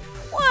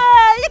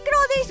 Wow, look at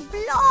all these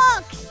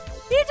blocks.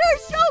 These are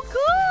so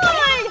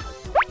cool!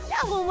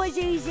 That one was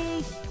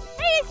easy.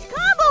 Hey, it's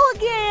Combo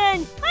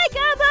again! Hi,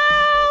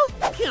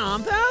 Combo!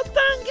 Combo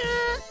Bunga!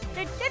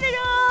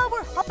 Da-da-da-da!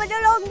 We're hopping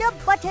along the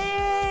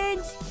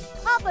buttons!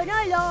 Hopping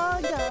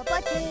along the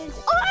buttons.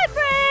 Oh, hi,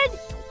 friend!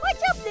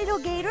 What's up, little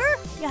gator?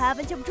 You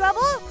having some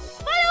trouble?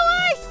 Follow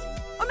us!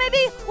 Or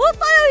maybe we'll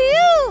follow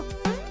you!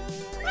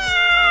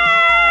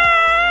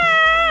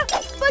 Ah!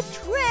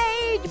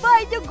 Betrayed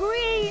by the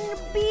green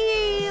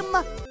beam!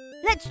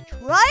 Let's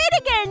try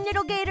it again,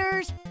 little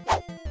gators!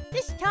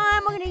 This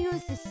time, I'm gonna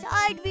use the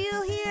side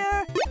view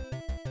here.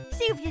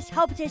 See if this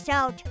helps us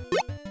out.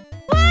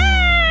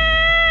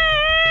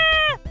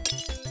 Ah! I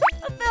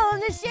fell in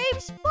the same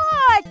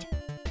spot.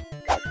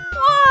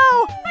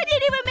 Whoa! I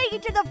didn't even make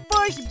it to the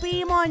first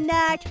beam on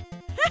that.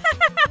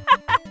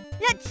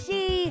 Let's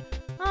see.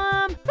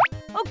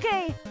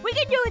 Okay, we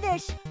can do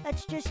this.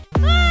 Let's just...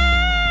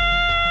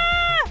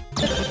 Ah!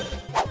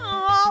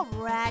 Oh,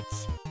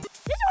 rats.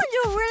 This one's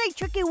a really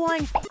tricky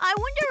one. I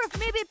wonder if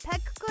maybe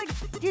Peck could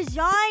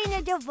design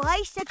a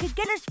device that could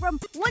get us from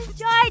one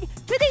side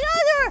to the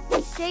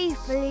other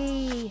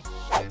safely.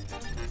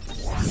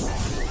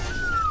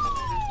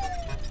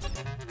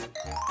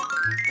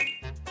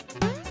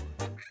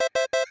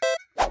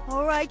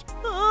 All right.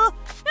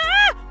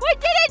 We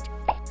did it!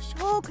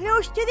 So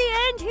close to the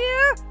end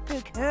here.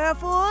 Be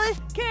careful.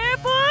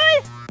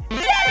 Careful.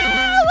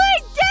 Yeah, we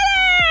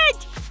did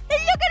it!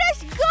 And look at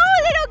us go,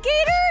 little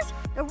gators.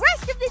 The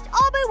rest of this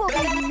obby will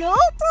be no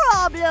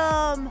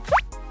problem.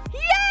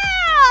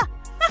 Yeah!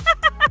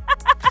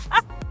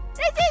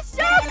 This is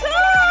so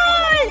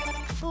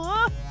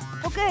cool!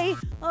 Okay,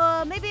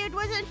 maybe it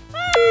wasn't...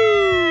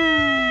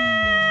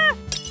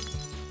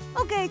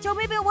 Okay, so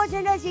maybe it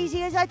wasn't as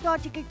easy as I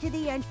thought to get to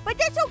the end. But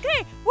that's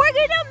okay! We're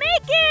gonna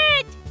make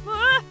it!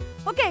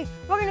 Okay,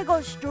 we're gonna go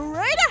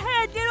straight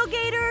ahead, little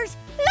gators!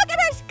 Look at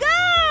us go!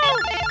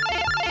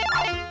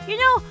 You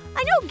know,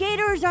 I know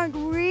gators aren't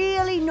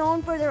really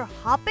known for their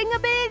hopping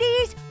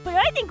abilities, but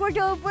I think we're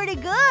doing pretty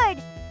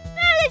good.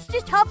 Let's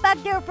just hop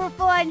back there for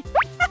fun.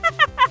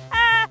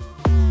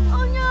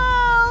 Oh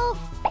no!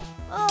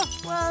 Oh,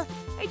 well,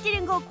 it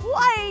didn't go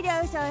quite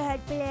as I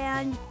had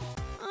planned.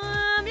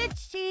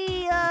 Let's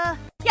see, yeah,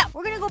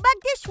 we're gonna go back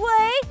this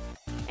way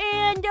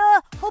and,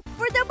 hope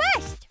for the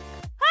best.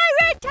 Hi,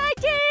 Red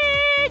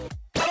Titan!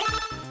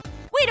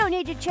 We don't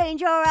need to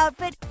change our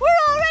outfit.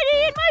 We're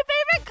already in my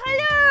favorite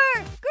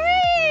color,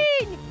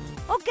 green!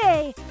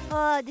 Okay,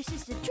 this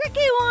is the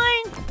tricky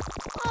one.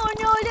 Oh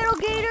no, little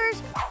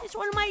gators. This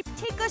one might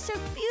take us a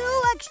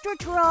few extra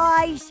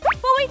tries. But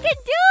we can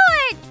do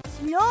it!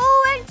 Slow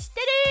and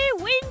steady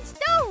wins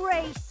the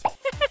race.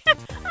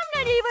 I'm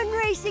not even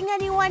racing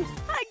anyone.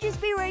 I'd just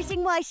be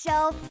racing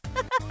myself.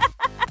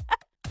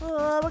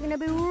 We're gonna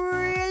be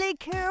really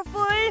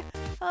careful.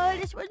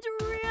 This one's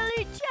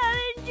really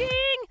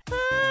challenging.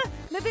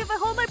 Maybe if I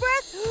hold my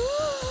breath.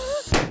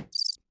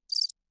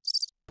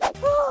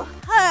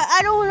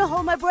 I don't want to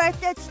hold my breath.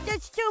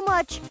 That's too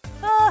much.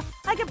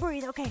 I can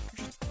breathe. Okay.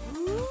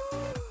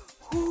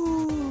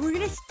 We're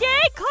gonna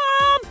stay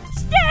calm.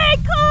 Stay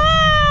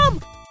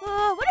calm.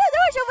 What are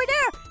those over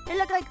there? They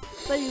look like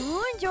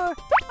balloons or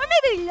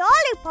maybe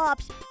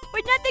lollipops.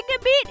 But nothing can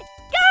beat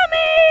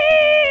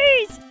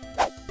gummies.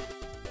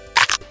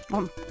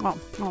 I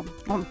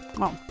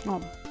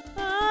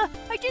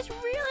just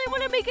really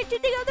want to make it to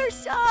the other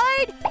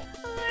side.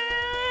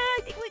 I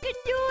think we can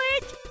do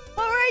it.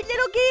 All right,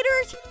 little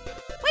Gators.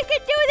 We can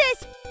do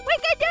this. We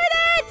can do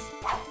this.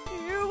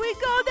 Here we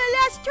go, the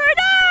last turn.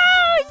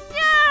 Oh,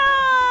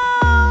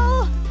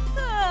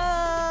 no!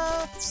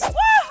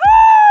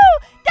 Woohoo!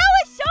 That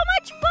was so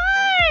much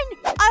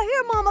fun! I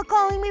hear Mama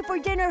calling me for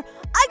dinner.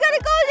 I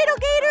gotta go, little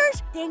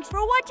Gators. Thanks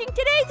for watching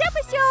today's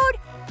episode.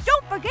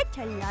 Don't forget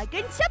to like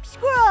and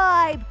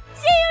subscribe.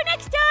 See you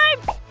next time.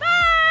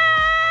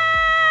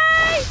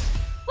 Bye!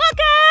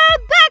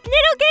 Welcome back,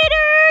 little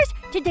Gators.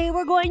 Today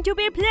we're going to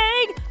be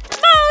playing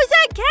Mo's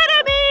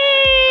Academy.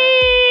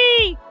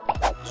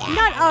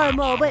 Not our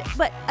Mo,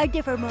 but a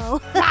different Mo.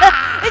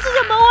 This is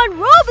a Mo on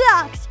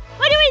Roblox.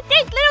 What do we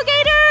think, little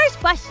Gators?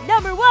 Bus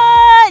number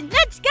 1.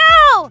 Let's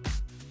go.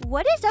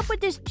 What is up with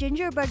this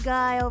gingerbread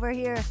guy over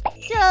here?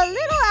 It's a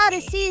little out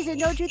of season,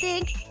 don't you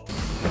think?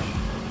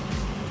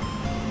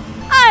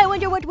 I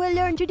wonder what we'll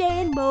learn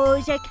today in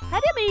Mo's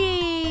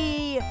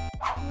Academy.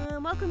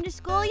 Welcome to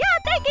school. Yeah,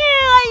 thank you.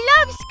 I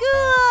love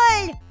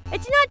school.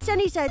 It's not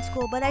Sunnyside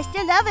School, but I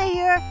still love it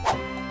here.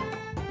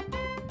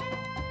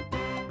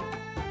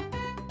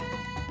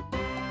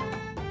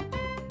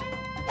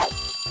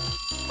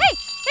 Hey,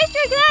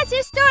 history class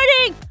is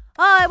starting.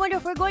 I wonder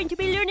if we're going to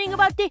be learning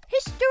about the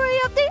history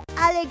of the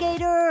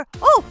alligator.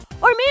 Oh,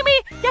 or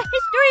maybe the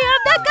history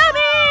of the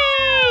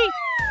gummy.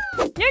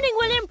 Learning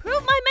will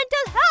improve my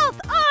mental health.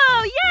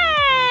 Oh,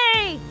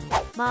 yay!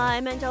 My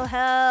mental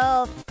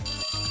health.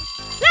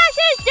 Class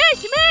is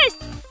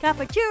dismissed.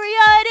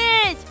 Cafeteria it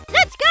is.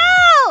 Let's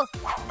go!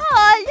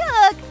 Oh,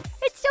 look.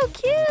 It's so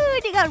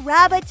cute. They got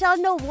rabbits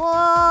on the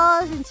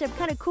walls and some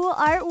kind of cool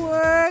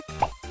artwork.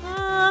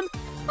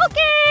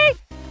 Okay.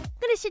 I'm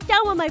gonna sit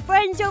down with my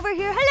friends over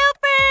here. Hello,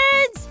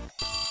 friends.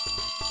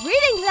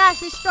 Reading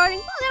class is starting.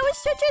 Oh, that was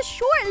such a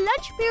short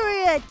lunch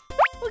period.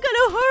 We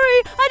gotta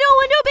hurry. I don't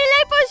want to be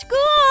late for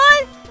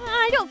school.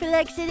 I don't feel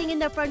like sitting in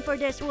the front for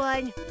this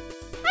one.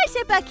 I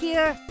sit back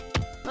here.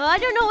 I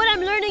don't know what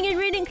I'm learning in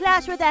reading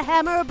class with a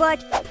hammer,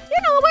 but,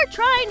 we're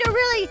trying to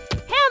really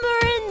hammer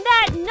in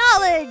that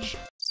knowledge.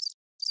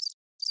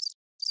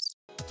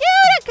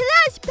 Cue the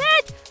class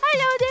pet.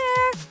 Hello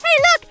there. Hey,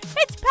 look,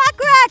 it's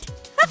Packrat.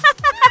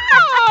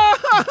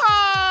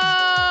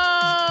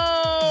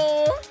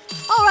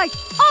 All right,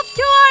 off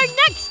to our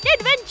next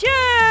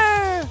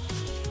adventure.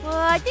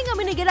 I think I'm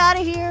gonna get out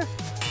of here.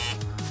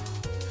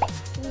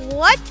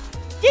 What?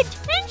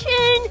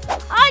 Detention?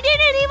 I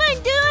didn't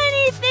even do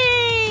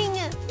anything.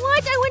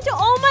 What? I went to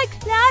all my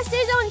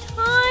classes on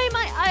time.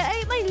 I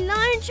ate my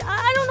lunch.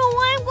 I don't know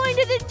why I'm going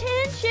to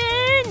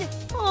detention.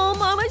 Oh,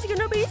 Mama's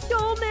gonna be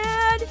so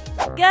mad.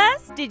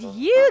 Gus, did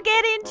you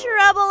get in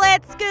trouble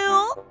at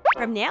school?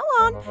 From now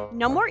on,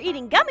 no more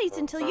eating gummies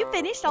until you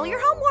finished all your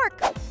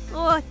homework.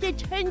 Oh,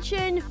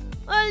 detention.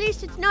 At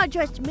least it's not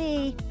just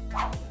me.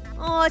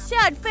 Oh,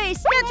 sad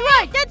face. That's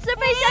right. That's the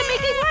face I'm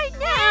making right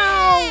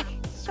now.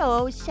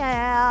 So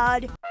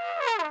sad.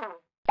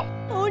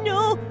 Oh,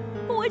 no.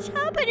 What's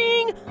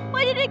happening?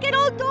 Why did it get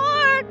all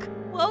dark?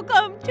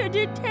 Welcome to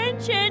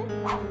detention.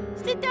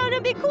 Sit down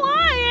and be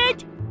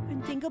quiet.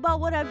 And think about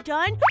what I've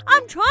done.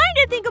 I'm trying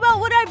to think about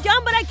what I've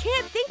done, but I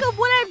can't think of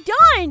what I've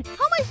done.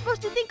 How am I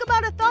supposed to think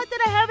about a thought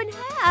that I haven't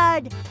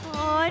had?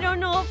 Oh, I don't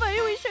know if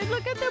we should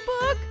look at the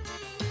book.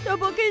 The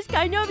book is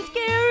kind of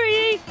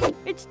scary.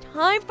 It's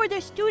time for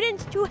the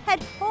students to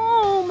head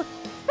home.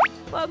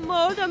 But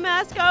Mo the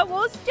mascot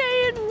will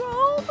stay in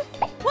Rome.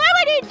 Why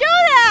would he do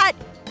that?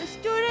 The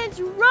students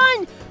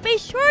run. Be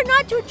sure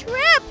not to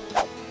trip.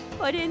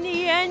 But in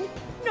the end,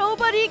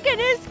 nobody can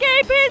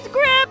escape his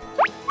grip.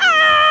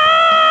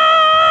 Ah!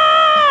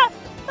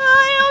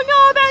 I don't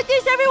know about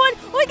this, everyone.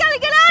 We gotta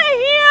get out of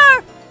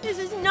here. This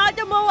is not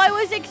the Mo I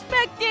was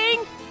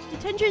expecting.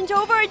 Detention's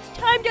over. It's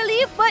time to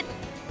leave, but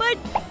I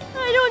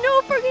don't know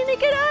if we're gonna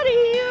get out of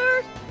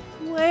here.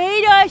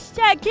 Wait a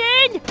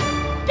second.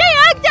 The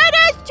exit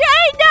is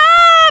chained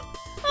up!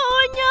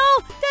 Oh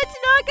no, that's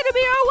not gonna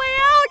be our way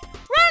out.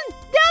 Run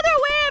the other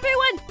way,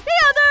 everyone! The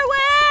other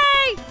way!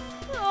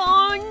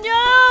 Oh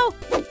no,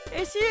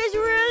 this is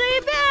really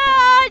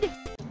bad.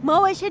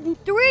 Mo has hidden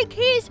 3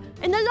 keys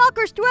in the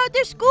lockers throughout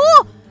the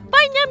school.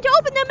 Find them to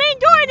open the main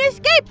door and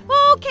escape.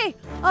 Okay,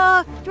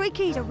 3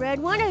 keys, a red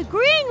one, a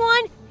green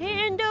one,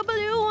 and a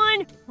blue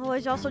one. Mo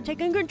has also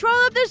taken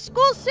control of the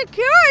school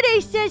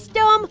security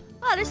system.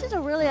 Wow, this is a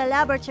really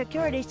elaborate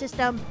security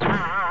system.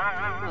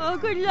 Oh,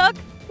 good luck.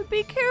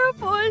 Be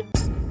careful.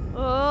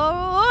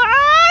 Oh,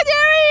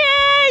 there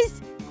he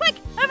is! Quick,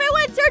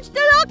 everyone search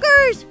the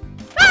lockers!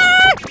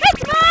 Ah,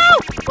 it's Mo!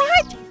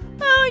 What?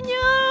 Oh,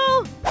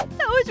 no.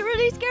 That was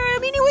really scary. I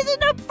mean, he was in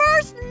the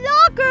first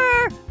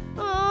locker.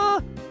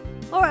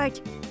 All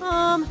right.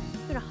 I'm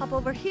gonna hop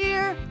over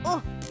here.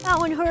 Oh, that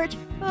one hurt.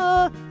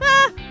 Oh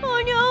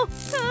no.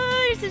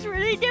 This is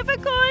really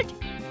difficult.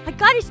 I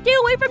gotta stay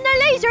away from the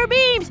laser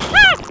beams.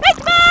 Ah, it's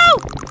Mo!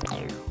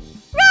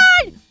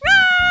 Run!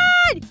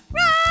 Run!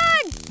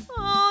 Run!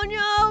 Oh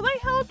no, my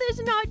health is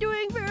not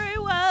doing very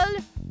well.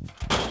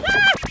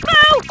 Ah,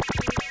 Mo!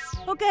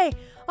 Okay.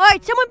 All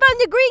right, someone found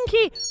the green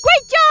key.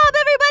 Great job,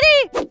 everybody!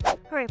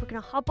 All right, we're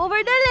gonna hop over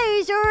the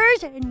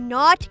lasers and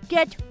not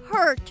get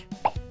hurt.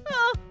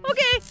 Oh,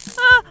 okay.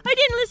 I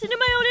didn't listen to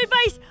my own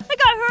advice. I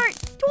got hurt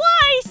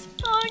twice.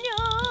 Oh,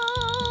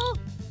 no.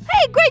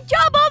 Hey, great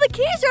job. All the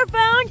keys are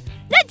found.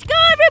 Let's go,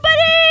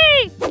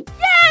 everybody!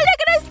 Yeah,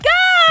 look at us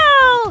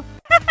go!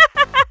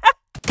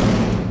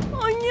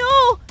 Oh,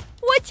 no.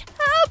 What's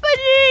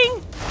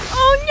happening?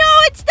 Oh,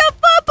 no, it's the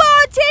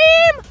football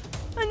team!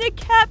 And the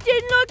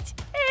captain looked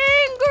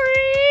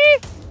angry.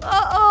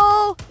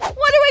 Uh-oh. What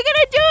are we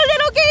gonna do,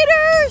 little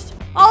Gators?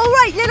 All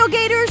right, little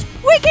Gators,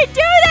 we can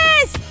do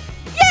this!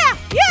 Yeah!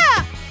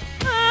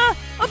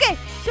 Okay,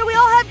 so we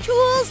all have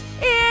tools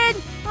and,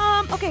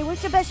 okay,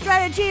 what's the best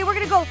strategy? We're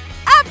gonna go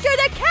after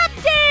the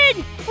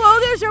captain! Whoa,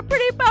 those are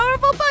pretty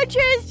powerful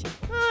punches.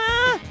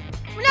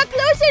 We're not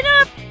close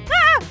enough.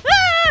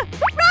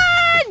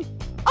 Run!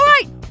 All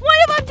right, one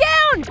of them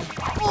down.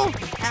 Oh,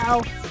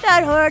 ow,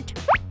 that hurt.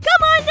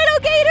 Come on, little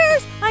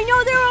Gators. I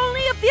know there are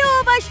only a few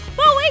of us,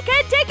 but we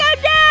can take them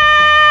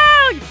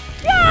down!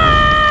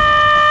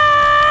 Yeah!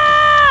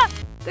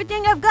 Good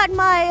thing I've got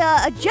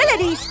my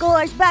agility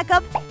scores back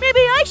up. Maybe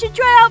I should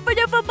try out for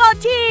the football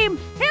team.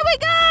 Here we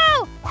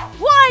go!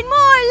 One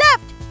more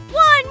left!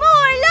 One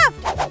more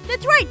left!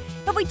 That's right.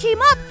 If we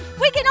team up,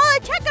 we can all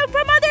attack them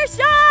from other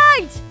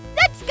sides!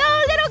 Let's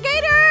go, little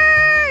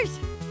Gators!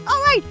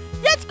 All right,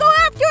 let's go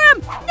after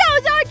him!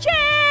 Now's our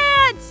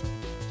chance!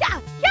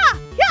 Yeah!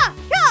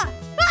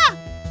 Ah!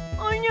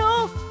 Oh,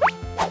 no.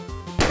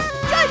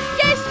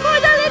 Justice for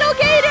the little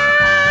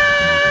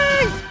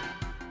Gators!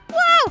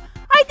 Whoa!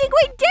 I think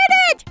we did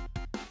it!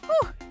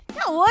 Whew,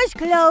 that was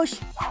close.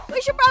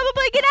 We should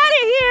probably get out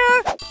of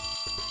here.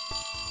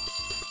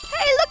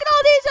 Hey, look at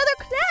all these other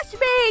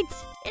classmates!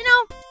 You know,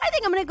 I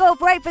think I'm gonna go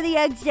right for the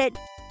exit.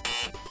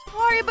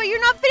 Sorry, but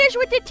you're not finished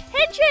with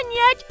detention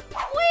yet.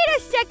 Wait a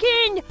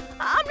second.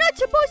 I'm not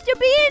supposed to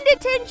be in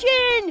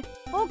detention.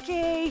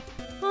 Okay.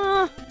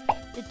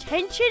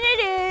 Detention it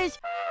is.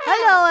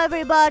 Hello,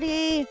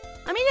 everybody.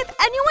 I mean, if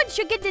anyone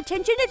should get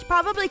detention, it's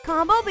probably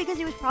Combo because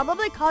he was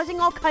probably causing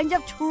all kinds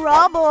of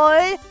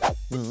trouble.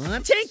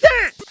 Well, take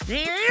that!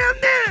 And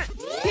that!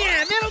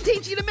 Yeah, that'll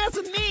teach you to mess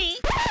with me!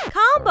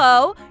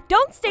 Combo,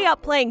 don't stay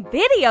up playing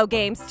video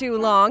games too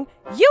long.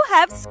 You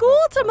have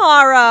school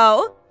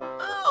tomorrow.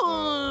 Oh.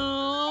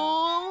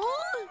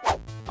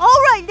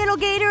 All right, little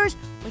Gators.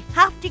 We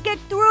have to get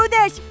through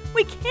this.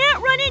 We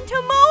can't run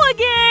into Mo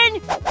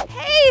again.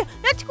 Hey,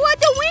 let's go out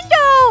the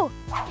window.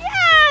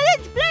 Yeah,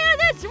 let's play on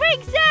the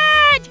swing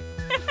set.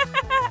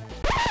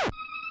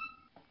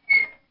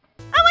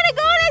 I want to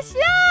go on a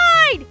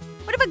slide.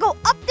 What if I go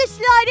up the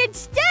slide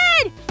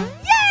instead?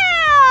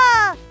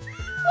 Yeah!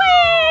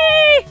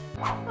 Whee!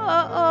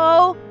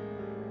 Uh-oh.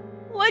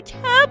 What's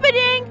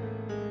happening?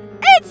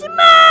 It's Mo!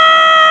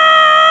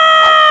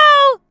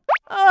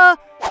 I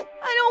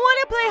don't want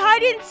to play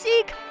hide and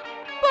seek,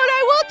 but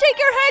I will take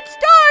your head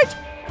start.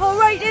 All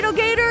right, little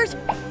Gators,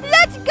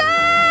 let's go!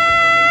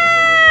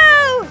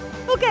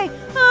 Okay,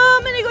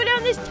 I'm gonna go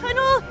down this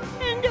tunnel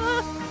and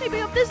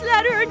maybe up this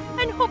ladder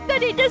and hope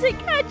that it doesn't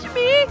catch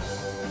me.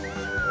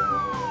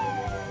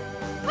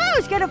 That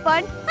was kind of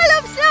fun. I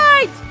love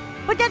slides,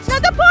 but that's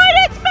not the point.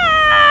 It's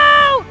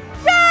Mo!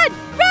 Run!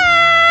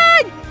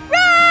 Run!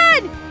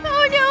 Run!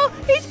 Oh no,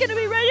 he's gonna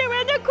be right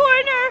around the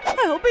corner.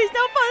 I hope he's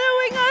not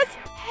following us.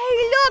 Hey,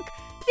 look,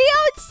 the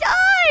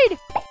outside!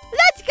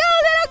 Let's go,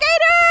 little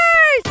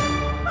Gators!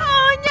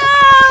 Oh no!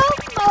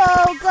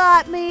 Oh,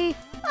 got me.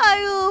 I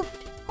oofed.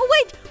 Oh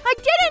wait, I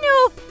didn't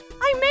oof.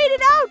 I made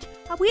it out.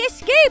 We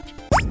escaped.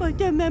 But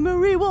the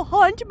memory will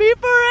haunt me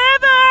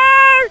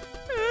forever.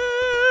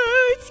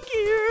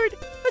 Scared.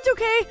 That's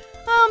okay.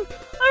 All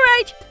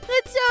right.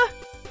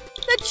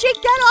 Let's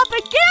shake that off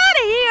and get out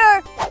of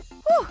here.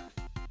 Whew.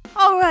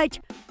 All right.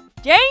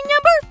 Day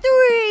number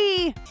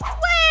 3.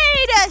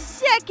 Wait a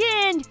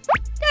second.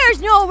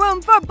 There's no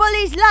room for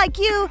bullies like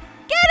you.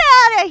 Get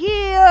out of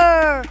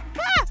here.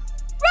 Ah,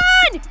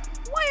 run!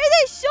 Why are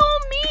they so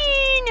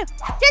mean?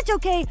 That's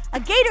okay. A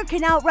Gator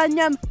can outrun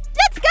them.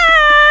 Let's go!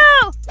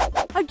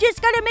 I've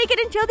just got to make it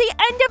until the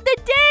end of the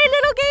day,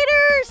 little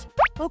Gators.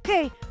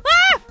 Okay.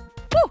 Ah!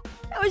 Whew,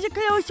 that was a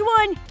close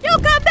one. You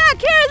come back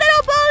here,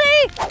 little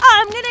bully.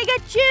 I'm going to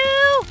get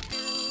you.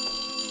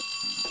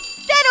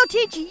 That'll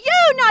teach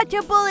you not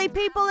to bully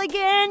people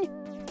again.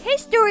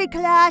 History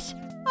class.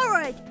 All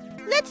right.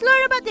 Let's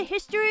learn about the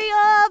history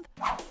of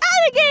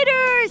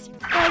alligators.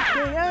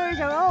 Alligators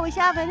are always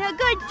having a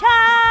good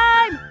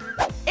time.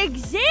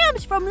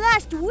 Exams from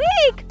last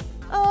week.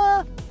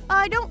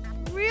 I don't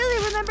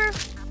really remember.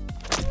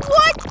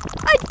 What?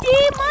 A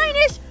D-?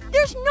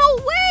 There's no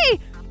way.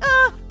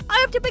 I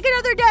have to pick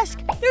another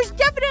desk. There's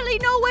definitely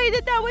no way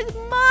that was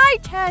my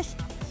test.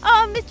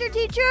 Mr.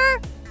 Teacher,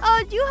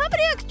 do you have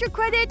any extra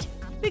credit?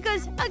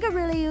 Because I could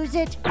really use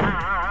it.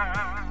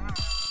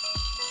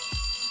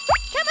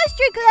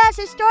 Chemistry class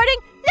is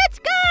starting. Let's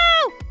go!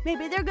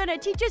 Maybe they're gonna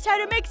teach us how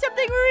to make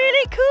something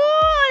really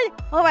cool.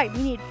 All right,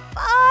 we need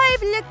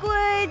 5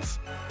 liquids.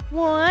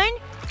 1,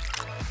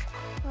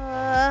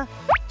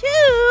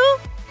 2,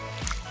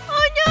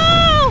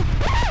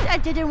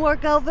 That didn't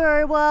work out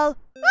very well.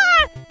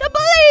 Ah! The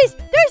bullies!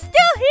 They're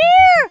still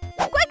here!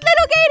 Quick,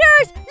 little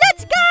gators!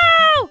 Let's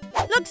go!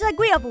 Looks like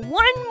we have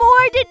one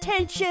more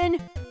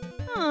detention.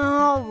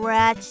 Oh,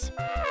 rats.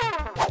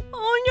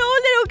 Oh no,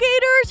 little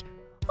gators!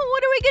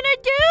 What are we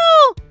gonna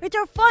do? It's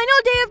our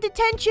final day of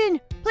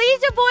detention.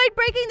 Please avoid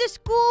breaking the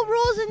school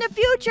rules in the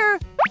future.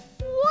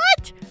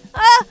 What?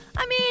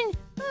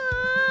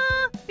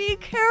 Be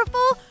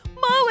careful.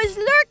 Mo is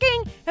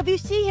lurking. If you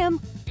see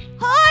him,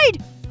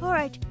 hide. All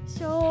right,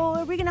 so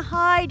are we gonna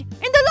hide? In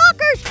the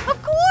lockers,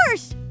 of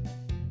course.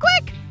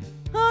 Quick.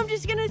 I'm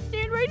just gonna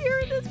stand right here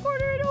in this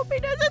corner and hope he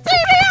doesn't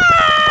see me.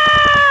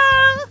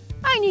 Ah!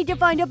 I need to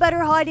find a better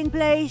hiding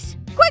place.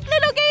 Quick,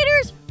 little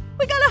gators.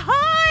 We gotta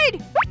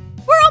hide.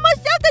 We're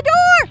almost out the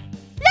door.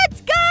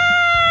 Let's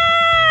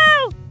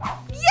go.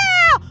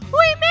 Yeah,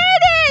 we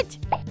made it.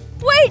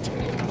 Wait.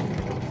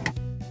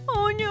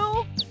 Oh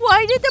no,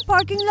 why did the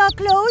parking lot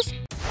close?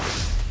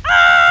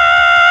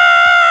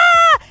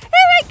 Ah!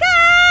 Here it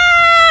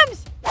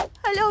comes!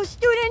 Hello,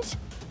 students.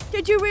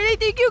 Did you really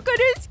think you could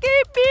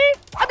escape me?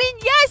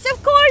 Yes,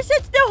 of course,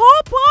 that's the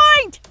whole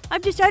point.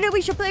 I've decided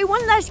we should play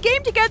one last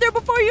game together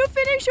before you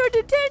finish your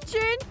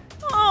detention.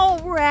 Oh,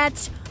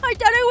 rats. I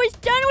thought I was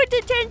done with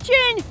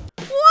detention.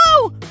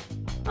 Whoa!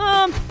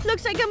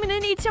 Looks like I'm gonna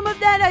need some of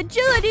that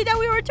agility that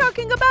we were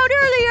talking about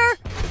earlier.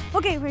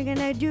 Okay, we're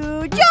gonna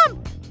do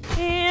jump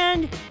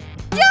and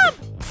jump.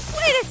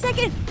 Wait a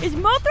second, is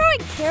Mo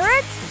throwing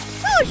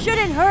carrots? Those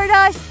shouldn't hurt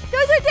us.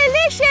 Those are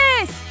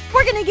delicious.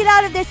 We're gonna get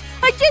out of this.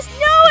 I just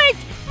know it.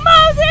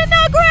 Mo's in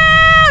the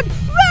ground.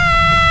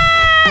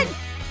 Run!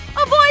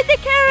 Avoid the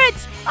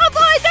carrots.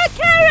 Avoid the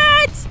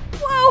carrots.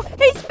 Whoa,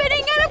 he's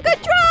spinning out of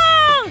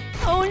control.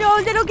 Oh no,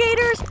 little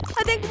gators.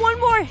 I think one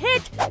more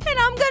hit and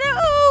I'm gonna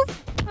oof.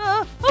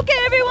 Okay,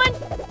 everyone.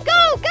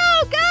 Go,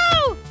 go,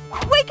 go.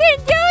 We can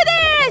do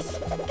this.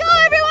 Go,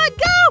 everyone,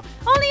 go.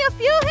 Only a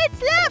few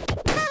hits left.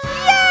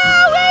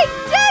 Yeah, we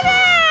did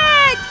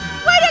it.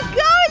 Way to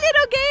go,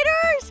 little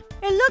gators.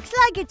 It looks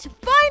like it's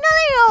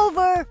finally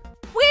over.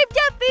 We've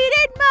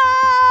defeated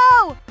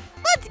Mo.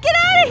 Let's get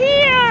out of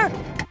here.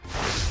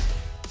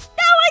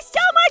 That was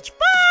so much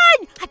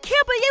fun. I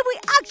can't believe we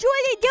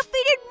actually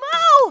defeated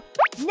Mo.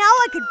 Now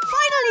I can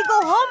finally go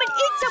home and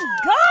eat some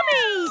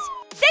gummies.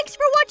 Thanks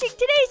for watching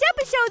today's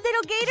episode,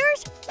 little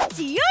gators.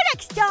 See you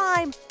next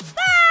time.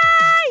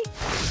 Bye!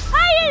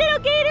 Hiya, little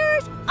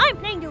gators. I'm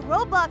playing the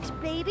Roblox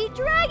Baby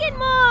Dragon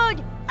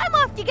mode. I'm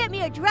off to get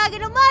me a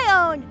dragon of my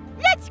own.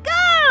 Let's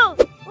go!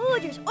 Ooh,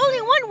 there's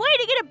only one way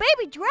to get a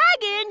baby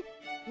dragon.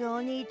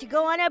 You'll need to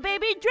go on a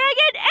baby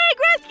dragon egg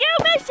rescue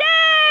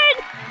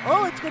mission.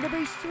 Oh, it's gonna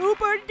be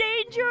super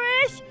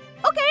dangerous.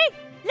 Okay,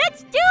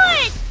 let's do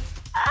it.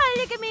 Oh,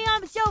 look at me,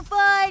 I'm so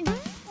fun.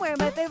 Wearing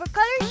my favorite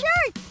color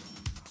shirt.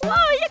 Whoa,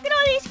 look at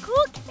all these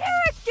cool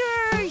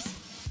characters!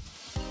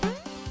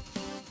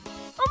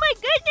 Oh my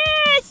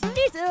goodness!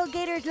 These little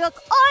gators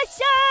look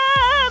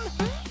awesome!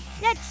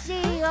 Let's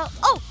see.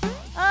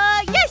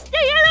 Yes, the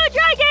yellow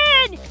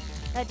dragon!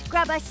 Let's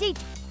grab a seat.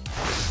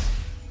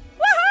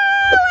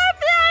 Woohoo! We're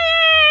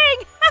flying!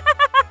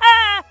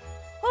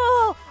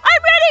 Oh,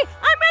 I'm ready!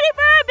 I'm ready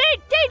for a big,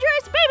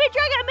 dangerous baby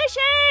dragon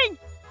mission!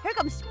 Here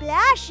comes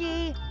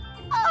Splashy.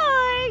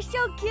 Oh, he's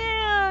so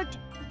cute!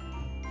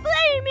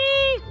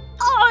 Flamey!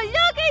 Oh,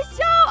 look, it's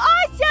so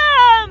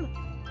awesome!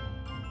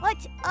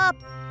 What's up,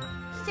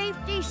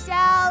 Safety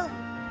Sal?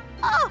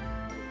 Oh,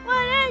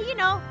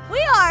 well,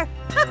 we are.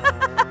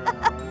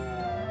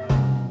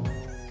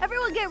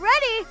 Everyone get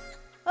ready.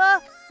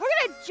 We're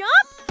gonna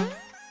jump.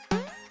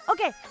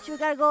 Okay, so we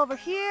gotta go over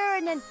here,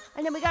 and then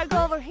we gotta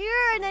go over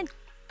here, and then...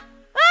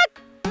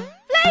 Look!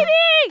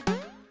 Flamey!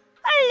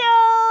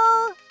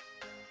 Hello!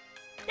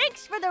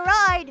 Thanks for the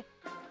ride.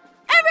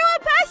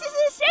 Everyone passes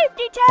the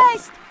safety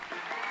test!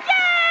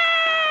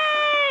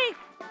 Yay!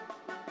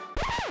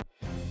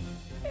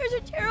 There's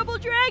a terrible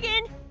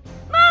dragon.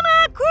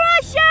 Mama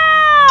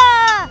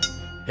Crusher!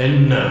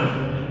 And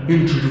now,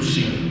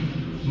 introducing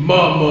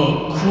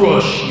Mama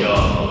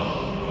Crusher.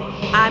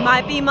 I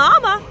might be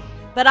Mama,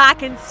 but I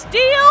can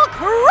still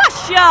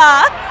crush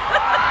ya!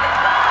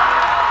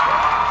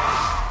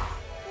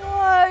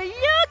 Oh,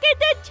 look at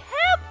the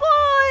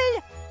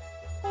temple!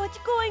 What's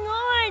going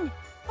on?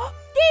 Oh,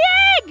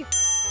 the egg!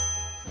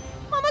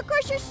 Mama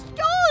Crusher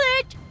stole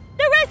it!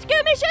 The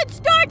rescue mission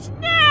starts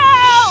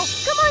now!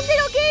 Come on,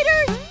 little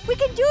gators! We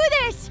can do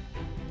this!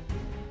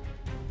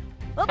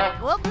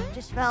 Whoop,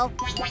 just fell.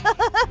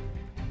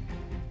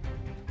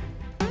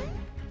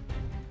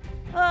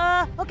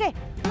 Okay.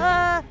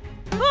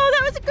 Oh,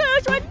 that was a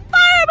close one!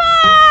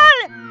 Fireball!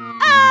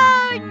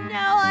 Oh,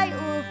 no, I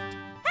oofed.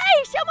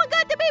 Hey, someone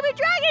got the baby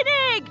dragon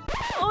egg!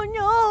 Oh,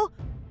 no.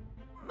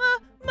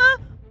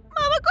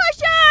 Mama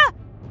Crusher!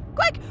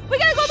 Quick, we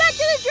gotta go back to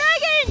the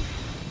dragon!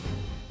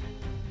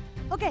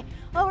 Okay,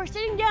 we're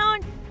sitting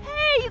down.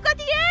 Hey, you got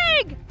the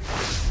egg!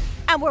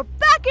 And we're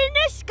back in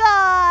the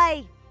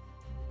sky!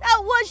 That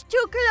was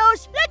too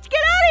close. Let's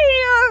get out of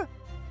here!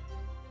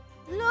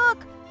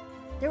 Look,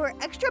 there were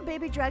extra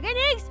baby dragon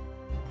eggs.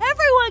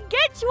 Everyone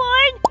gets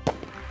one!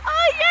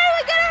 Oh, yeah,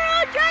 we got our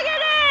own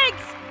dragon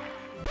eggs!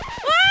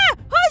 Ah!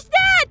 Who's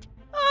that?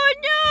 Oh,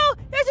 no!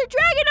 There's a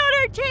dragon on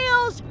our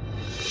tails!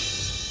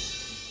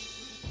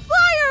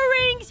 Fire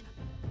rings!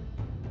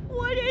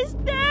 What is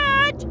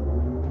that?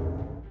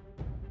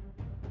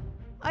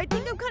 I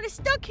think I'm kind of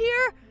stuck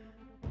here.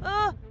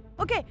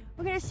 Okay,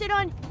 we're gonna sit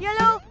on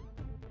yellow.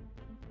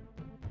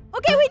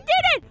 Okay, we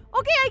did it!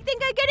 Okay, I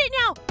think I get it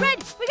now.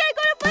 Red, we gotta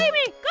go to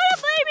Flamey! Go to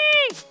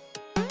Flamey!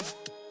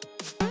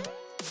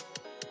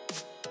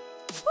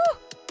 Whew,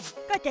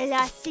 got the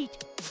last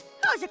seat.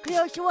 That was a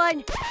close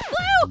one.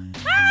 Blue! Oh,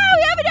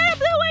 we haven't had a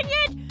blue one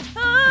yet!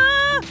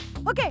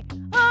 Okay,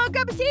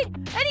 grab a seat.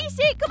 Any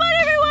seat, come on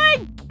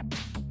everyone!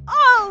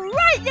 All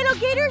right, little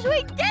gators,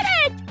 we did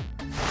it!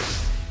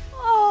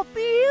 Oh,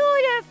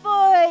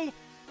 beautiful!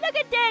 Look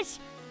at this!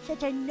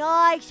 Such a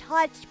nice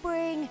hot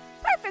spring.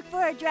 Perfect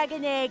for a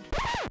dragon egg.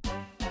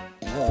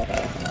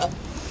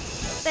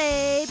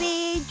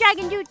 Baby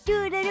dragon doo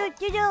doo doo doo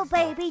doo doo.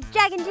 Baby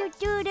dragon doo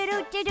doo doo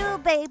doo doo doo.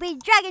 Baby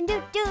dragon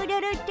doo doo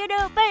doo doo doo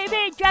doo.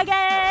 Baby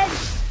dragon!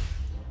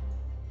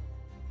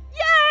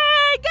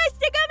 Yay! Guess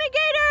the Gummy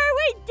Gator!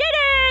 We did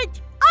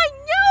it! I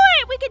knew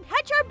it! We can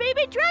hatch our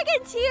baby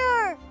dragons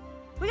here!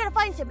 We gotta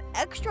find some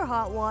extra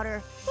hot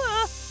water.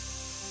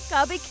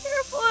 Gotta be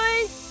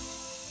careful.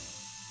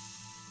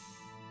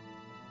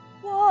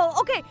 Whoa,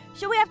 okay,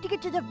 so we have to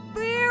get to the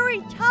very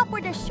top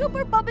where the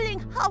super bubbling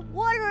hot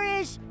water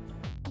is.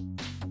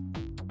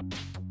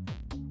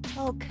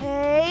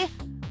 Okay,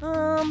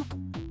 alright,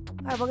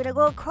 we're gonna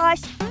go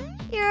across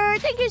here.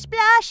 Thank you,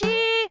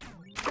 Splashy.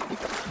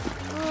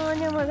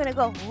 And then we're gonna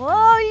go,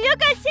 whoa,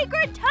 look at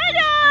secret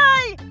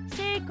tunnel!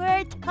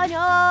 Secret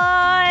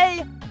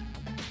tunnel!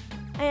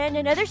 And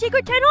another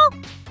secret tunnel?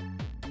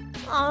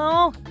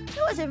 Oh, it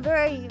wasn't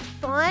very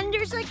fun.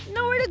 There's like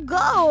nowhere to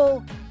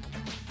go.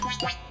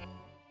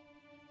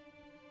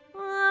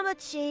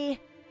 Let's see.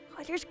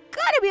 Oh, there's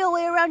gotta be a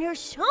way around here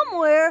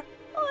somewhere.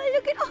 Oh,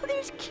 look at all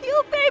these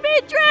cute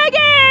baby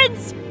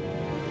dragons!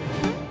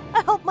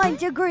 I hope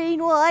mine's a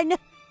green one.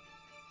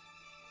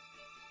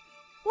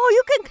 Whoa,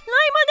 you can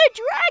climb on the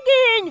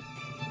dragon!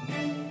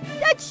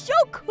 That's so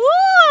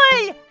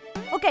cool!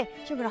 Okay,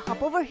 so we're gonna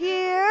hop over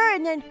here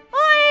and then,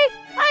 hi!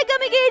 Hi,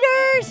 Gummy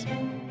Gators!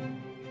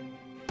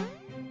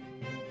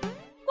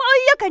 Whoa,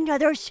 look,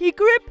 another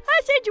secret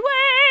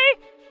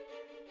passageway!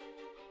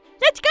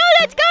 Let's go,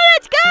 let's go,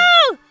 let's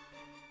go!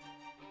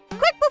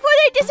 Quick, before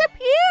they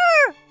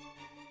disappear!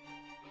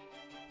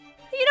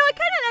 You know, I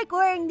kind of like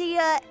wearing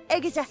the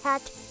egg as a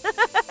hat.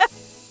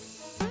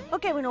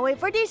 Okay, we're gonna wait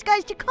for these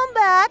guys to come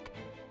back.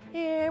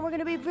 And we're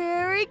gonna be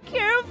very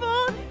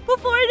careful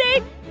before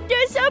they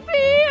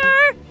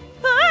disappear.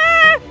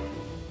 Ah!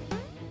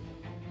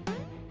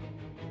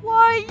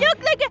 Why, look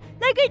like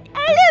an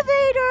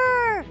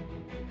elevator!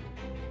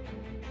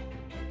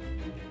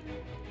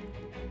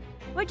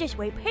 We'll just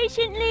wait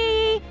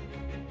patiently.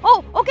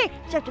 Oh, okay,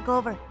 just have to go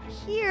over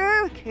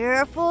here.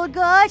 Careful,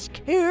 Gus,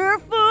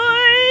 careful!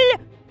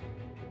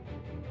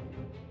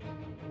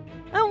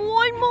 And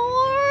one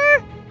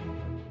more.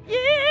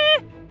 Yeah!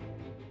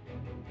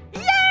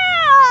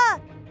 Yeah!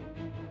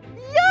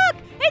 Look,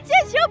 it's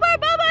a super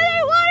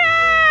bubbly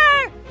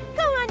water!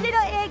 Come on,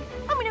 little egg,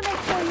 I'm gonna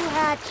make sure you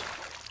hatch.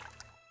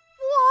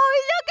 Whoa,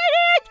 look at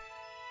it!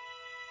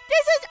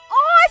 This is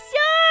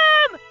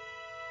awesome!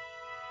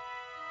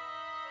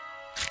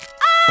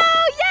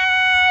 Oh,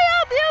 yay!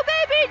 A blue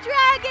baby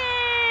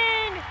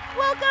dragon!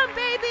 Welcome,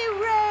 baby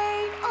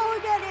Rain! Oh,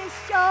 that is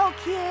so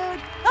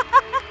cute!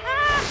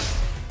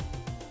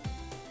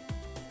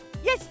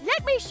 Yes,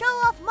 let me show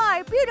off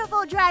my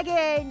beautiful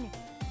dragon!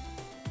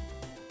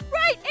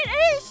 Right, it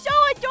is so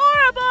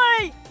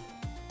adorable!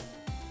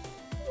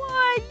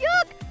 Why,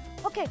 look!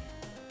 Okay,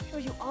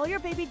 shows you all your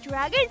baby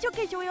dragons.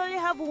 Okay, so we only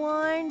have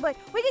one, but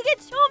we can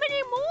get so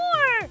many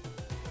more!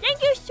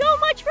 Thank you so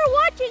much for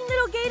watching,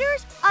 little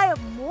gators. I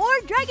have more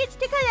dragons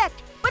to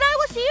collect, but I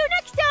will see you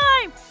next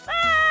time.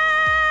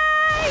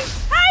 Bye!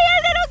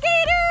 Hiya, little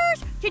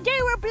gators!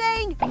 Today we're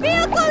playing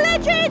Vehicle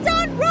Legends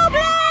on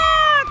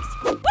Roblox!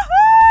 Woohoo!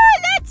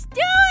 Let's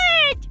do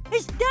it!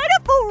 Is that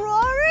a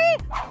Ferrari?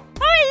 Oh,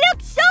 it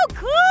looks so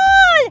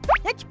cool!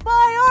 Let's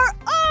buy our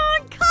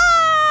own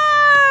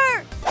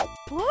car!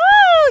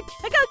 Woo!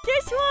 Check out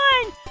this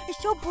one!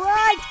 It's so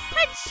bright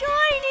and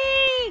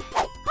shiny!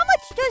 How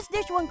much does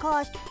this one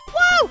cost?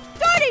 Whoa!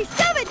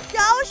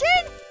 37,000?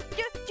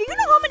 Do you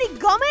know how many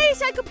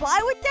gummies I could buy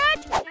with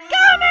that?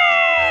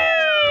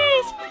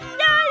 Gummies!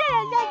 La la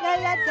la la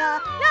la la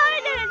la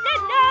la la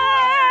la.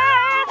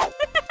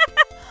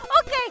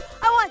 Okay,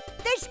 I want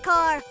this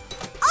car.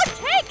 I'll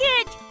take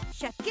it.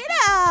 Check it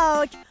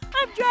out.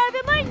 I'm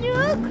driving my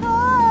new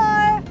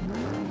car.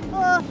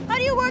 How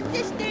do you work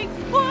this thing?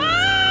 Whoa!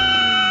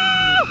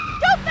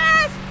 Too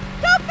fast!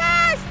 Too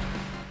fast!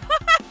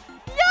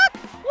 Look!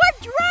 We're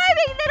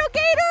driving, little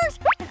gators!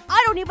 And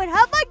I don't even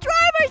have my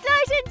driver's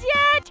license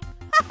yet!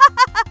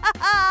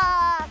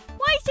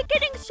 Why is it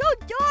getting so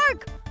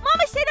dark?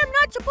 Mama said I'm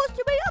not supposed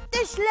to be up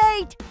this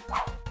late.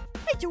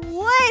 It's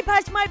way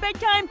past my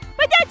bedtime,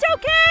 but that's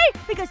okay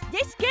because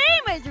this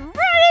game is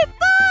really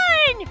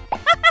fun!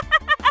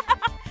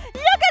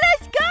 Look at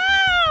us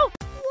go!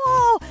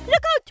 Whoa,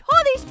 look how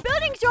tall these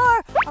buildings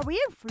are! Are we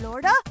in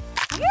Florida?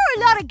 I hear a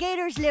lot of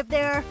gators live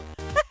there.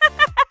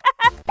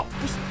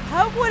 Is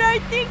that what I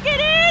think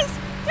it is?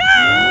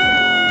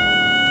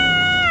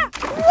 Ah!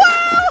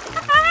 Whoa!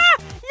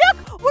 Look,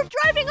 we're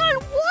driving on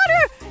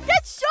water!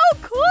 That's so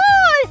cool!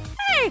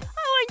 Hey, I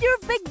wonder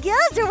if Big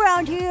Gil's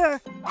around here.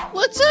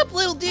 What's up,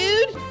 little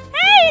dude?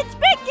 Hey, it's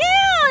Big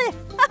Gil!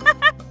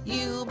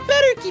 You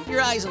better keep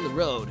your eyes on the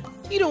road.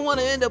 You don't want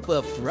to end up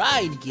a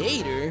fried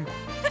gator.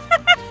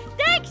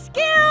 Thanks,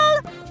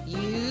 Gil!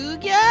 You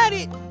got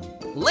it.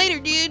 Later,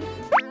 dude.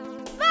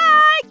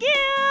 Bye,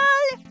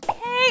 Gil!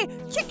 Hey,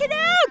 check it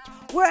out!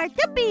 We're at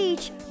the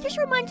beach. This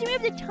reminds me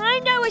of the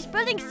time that I was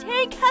building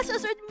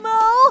sandcastles with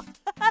Mo.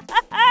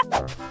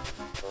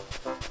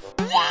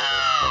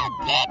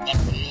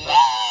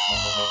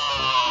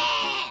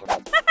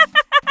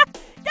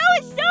 That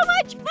was so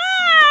much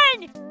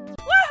fun!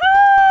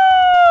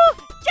 Woohoo!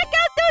 Check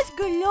out those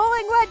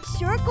glowing red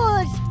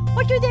circles.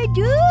 What do they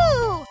do?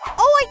 Oh,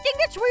 I think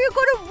that's where you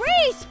go to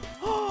race.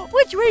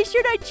 Which race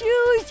should I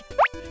choose?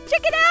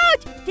 Check it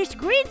out! This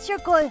green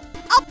circle.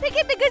 I'll pick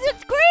it because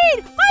it's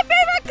green! My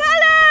favorite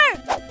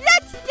color!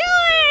 Let's do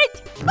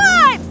it!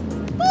 5,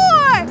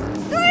 4,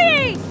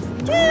 3,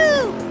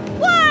 2,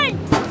 1,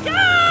 go!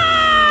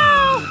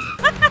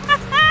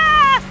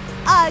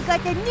 I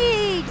got the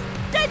need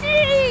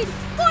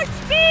for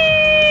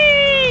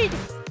speed!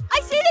 I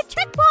see the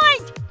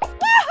checkpoint!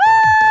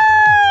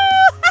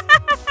 Woohoo!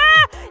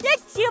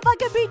 Let's see if I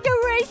can beat the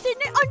race in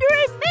under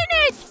a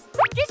minute!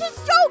 This is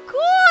so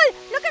cool!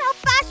 Look at how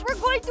fast we're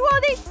going through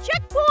all these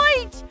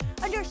checkpoints!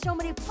 And there's so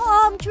many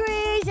palm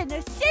trees in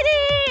the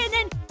city, and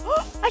then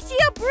I see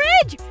a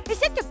bridge!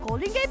 Is it the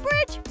Golden Gate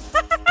Bridge?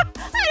 I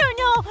don't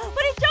know,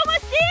 but it's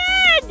almost the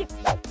end!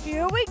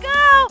 Here we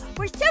go!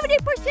 We're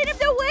 70% of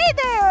the way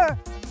there!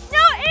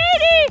 Now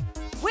 80!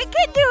 We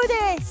can do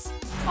this!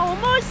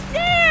 Almost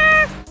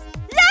there!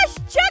 Last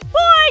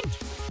checkpoint!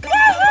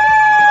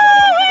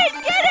 Woohoo! We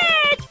did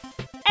it!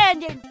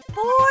 And in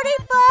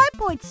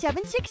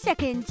 45.76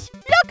 seconds.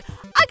 Look!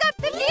 I got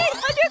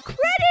 1,500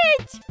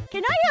 credits!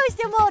 Can I use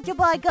them all to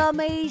buy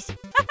gummies?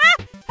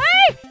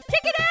 Hey!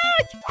 Check it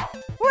out!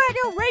 We're at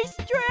a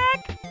racetrack!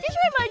 This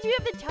reminds me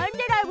of the time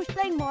that I was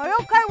playing Mario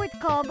Kart with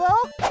Combo.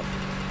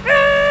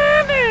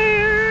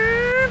 Woohoo!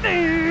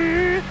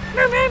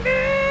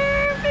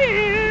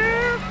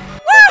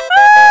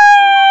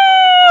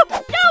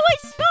 That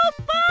was so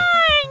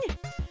fun!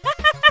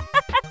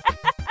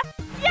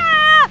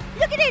 Yeah!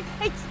 Look at it!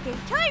 It's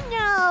daytime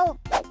now!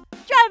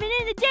 Driving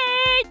in the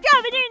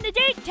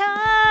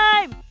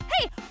daytime!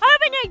 Hey, I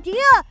have an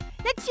idea!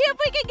 Let's see if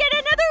we can get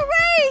another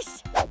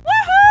race!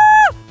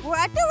 Woohoo! We're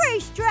at the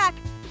racetrack!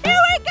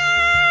 Here we go!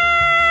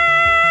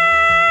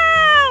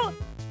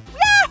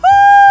 Yahoo!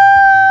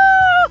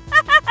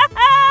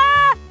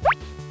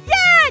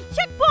 Yeah!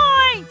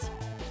 Checkpoints!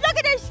 Look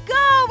at us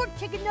go! We're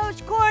taking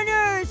those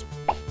corners!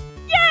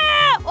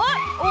 Yeah!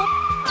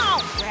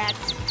 Oh,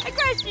 rats! I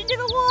crashed into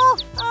the wall!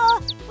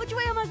 Which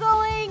way am I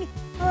going?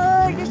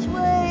 This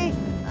way.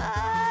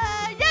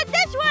 Yeah,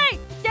 this way!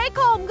 Stay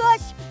calm,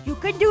 Gus! You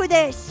can do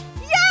this!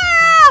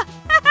 Yeah!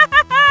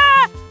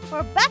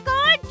 We're back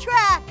on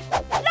track!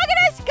 Look at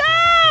us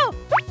go!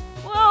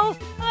 Whoa,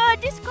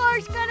 this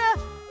car's kinda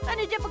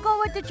difficult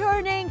with the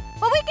turning,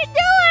 but we can do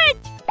it!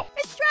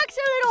 This track's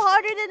a little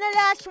harder than the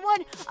last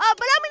one, but I'm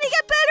gonna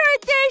get better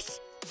at this!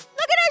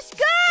 Look at us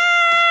go!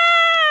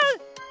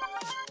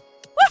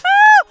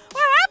 Woohoo!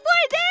 We're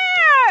halfway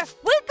there!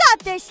 We got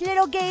this,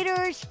 little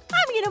gators!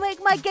 I'm gonna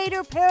make my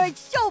gator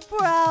parents so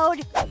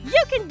proud!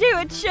 You can do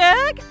it,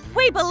 Shug.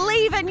 We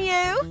believe in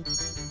you.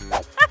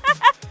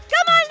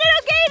 Come on,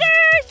 little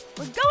gators!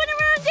 We're going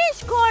around these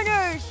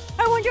corners!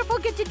 I wonder if we'll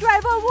get to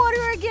drive on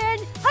water again!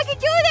 I can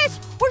do this!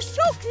 We're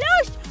so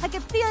close! I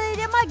can feel it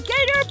in my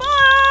gator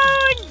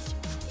bones!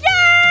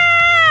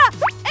 Yeah!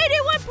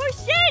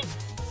 81%!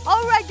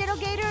 Alright, little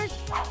gators!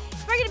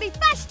 We're gonna be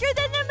faster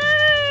than the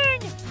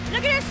moon!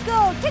 Look at us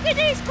go! Taking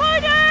these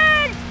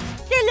corners!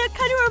 They look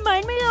kind of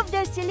remind me of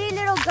the silly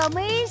little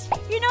gummies.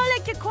 You know,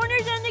 like the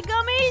corners on the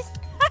gummies?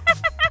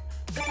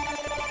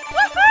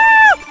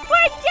 Woohoo!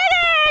 We did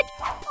it!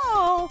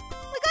 Oh,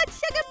 we got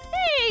second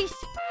place.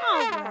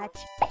 Oh,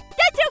 rats.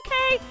 That's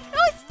okay. It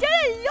was still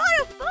a lot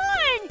of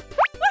fun.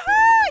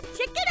 Woohoo!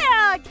 Check it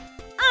out.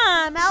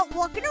 I'm out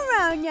walking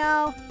around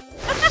now.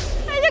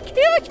 I look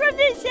huge from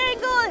this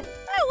angle.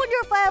 I wonder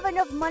if I have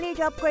enough money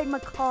to upgrade my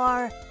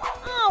car.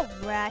 Oh,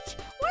 rats.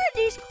 Why are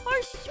these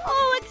cars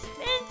so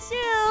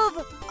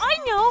expensive? I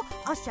know.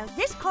 I'll sell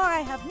this car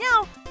I have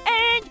now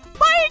and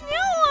buy a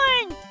new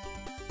one.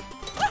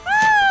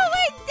 Woohoo!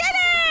 We did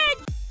it!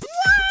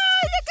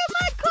 Wow! Look at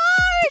my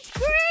car! It's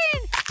green!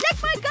 Like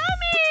my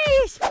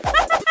gummies!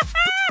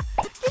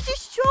 This is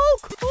so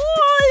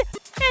cool!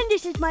 And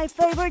this is my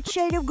favorite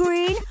shade of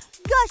green,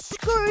 Gus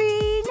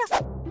green.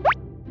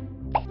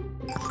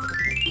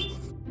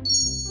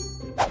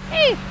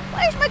 Hey,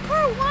 why is my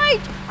car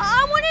white?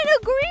 I wanted a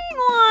green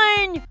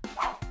one.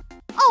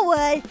 Oh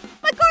well,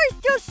 my car is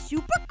still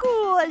super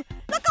cool.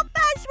 Look how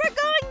fast we're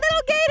going,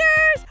 little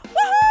gators.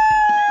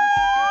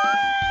 Woohoo!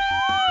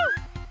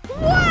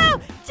 Wow,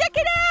 check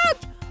it out.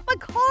 My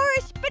car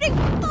is spitting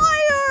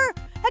fire.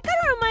 That kind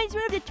of reminds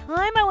me of the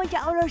time I went to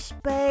outer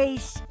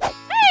space.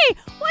 Hey,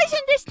 why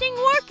isn't this thing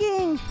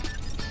working?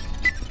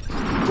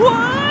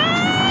 What?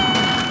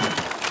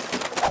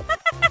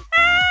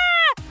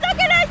 Look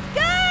at us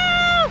go!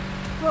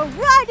 We're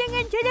riding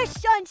into the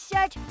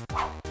sunset. I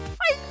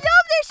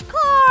love this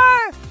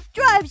car!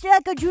 Drives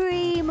like a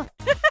dream. That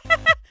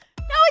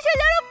was a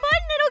lot of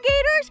fun, little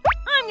gators.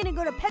 I'm gonna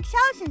go to Peck's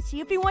house and see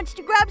if he wants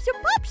to grab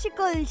some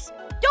popsicles.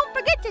 Don't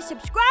forget to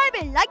subscribe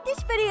and like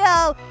this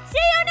video. See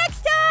you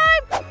next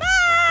time! Bye!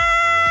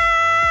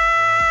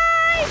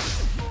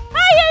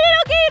 Hiya,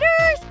 little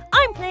gators!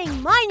 I'm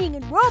playing mining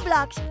in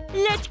Roblox.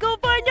 Let's go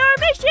find our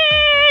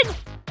mission!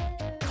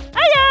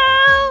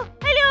 Hello!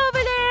 Hello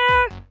over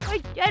there!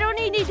 I don't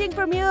need anything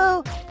from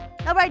you.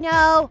 Not right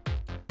now.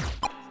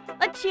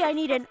 Let's see, I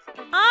need an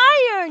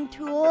iron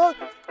tool.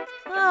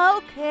 Oh,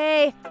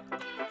 okay.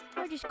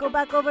 I'll just go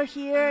back over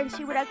here and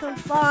see what I can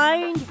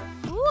find.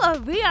 Ooh, a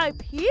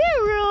VIP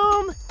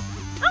room.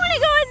 I want to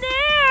go in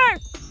there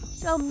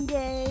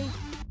someday.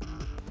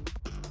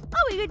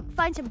 Oh, we could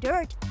find some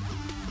dirt.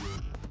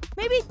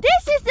 Maybe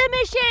this is the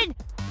mission.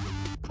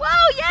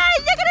 Whoa, yeah,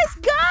 look at us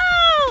go.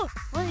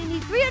 Only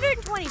need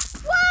 320.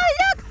 Whoa,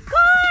 look,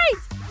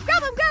 coins.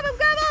 Grab them, grab them,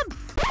 grab them.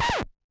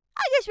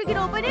 I guess we can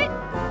open it.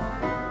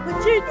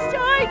 What's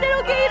inside,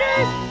 little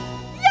gators?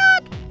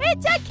 Look,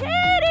 it's a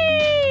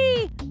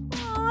kitty.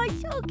 Oh,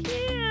 so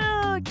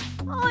cute.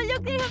 Oh,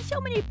 look, they have so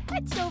many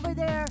pets over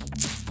there.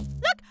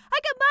 Look, I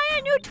can buy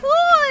a new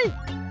tool.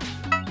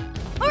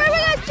 All right, we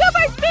got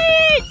super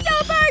speed,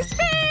 super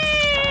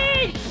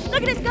speed.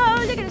 Look at us go,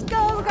 look at us go.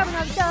 We're grabbing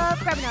all the stuff,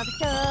 grabbing all the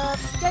stuff.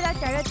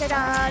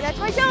 Da-da-da-da-da-da, that's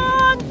my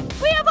song.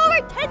 We have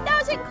over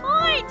 10,000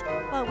 coins,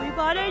 but we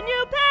bought a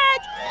new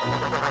pet.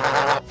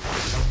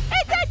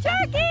 It's a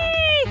turkey.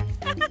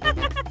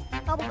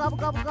 Gobble, gobble,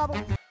 gobble, gobble.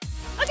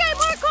 Okay,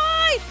 more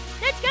coins.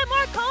 Let's get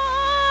more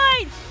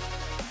coins.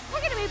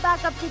 We're going to be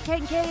back up to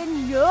 10K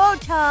in no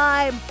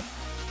time.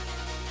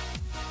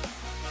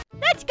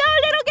 Let's go,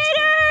 little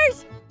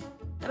gators.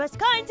 The best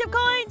kinds of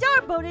coins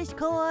are bonus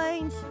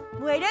coins.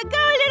 Way to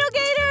go, little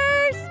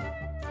gators!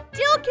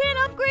 Still can't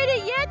upgrade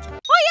it yet?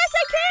 Oh, yes,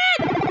 I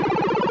can!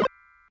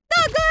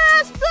 The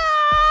glass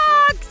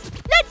blocks!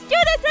 Let's do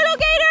this, little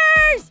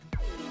gators!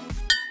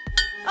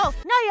 Oh,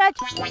 not yet.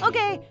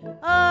 Okay,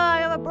 I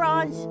have a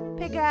bronze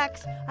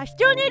pickaxe. I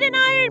still need an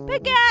iron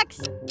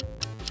pickaxe.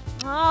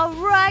 All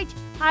right,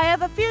 I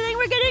have a feeling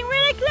we're getting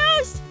really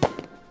close.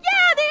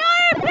 Yeah, the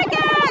iron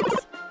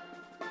pickaxe!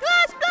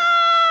 Glass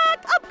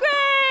block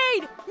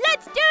upgrade!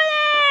 Let's do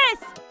this!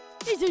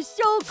 This is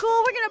so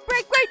cool. We're gonna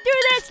break right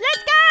through this.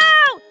 Let's go!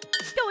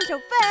 Going so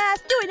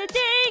fast, doing the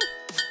thing.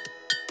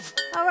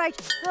 All right.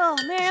 Oh,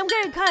 man, I'm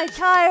getting kind of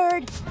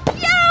tired.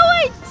 Yeah,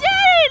 we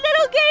did it,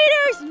 little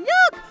gators.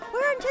 Look,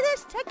 we're into the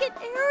second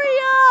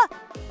area.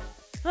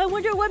 I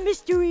wonder what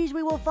mysteries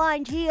we will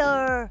find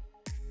here.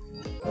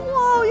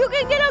 Whoa, you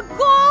can get a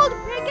gold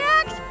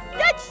pickaxe.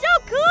 That's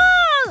so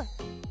cool.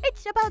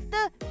 It's about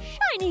the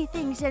shiny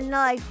things in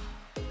life.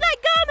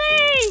 Like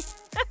gummies.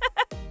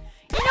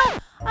 You know,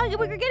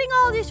 we're getting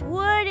all this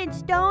wood and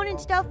stone and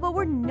stuff, but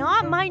we're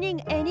not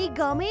mining any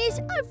gummies.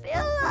 I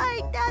feel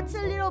like that's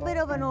a little bit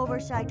of an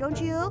oversight, don't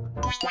you?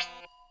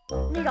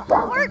 Need a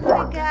heart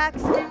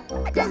pickaxe?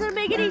 That doesn't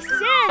make any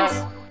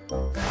sense.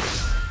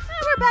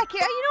 We're back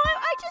here. You know what?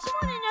 I just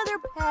want another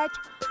pet.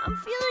 I'm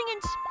feeling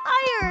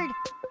inspired.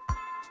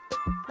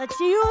 Let's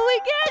see who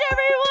we get,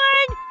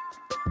 everyone.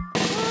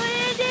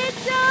 And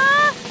it's a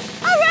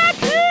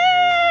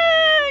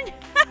raccoon!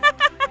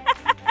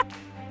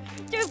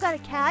 So we've got a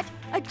cat,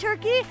 a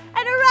turkey,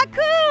 and a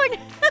raccoon.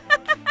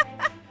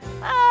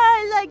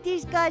 I like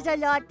these guys a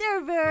lot.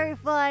 They're very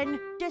fun.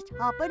 Just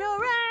hopping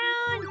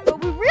around.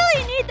 But we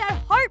really need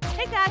that heart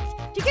pickaxe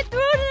to get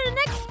through to the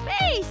next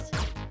space.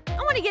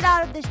 I want to get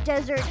out of this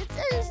desert.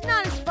 It's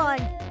not as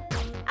fun.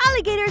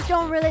 Alligators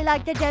don't really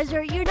like the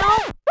desert, you know?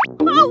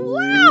 Oh,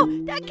 wow!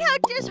 That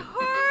cactus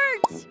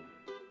hurts!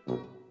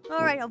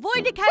 All right,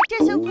 avoid the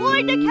cactus,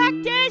 avoid the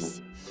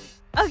cactus!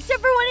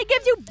 Except for when it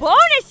gives you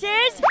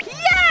bonuses!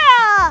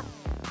 Yeah!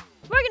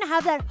 We're gonna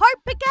have that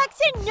heart pickaxe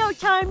in no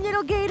time,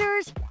 little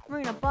gators.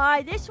 We're gonna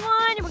buy this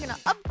one, and we're gonna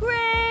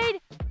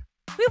upgrade.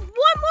 We have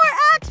one more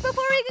axe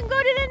before we can go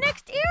to the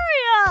next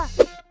area.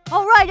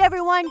 All right,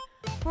 everyone.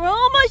 We're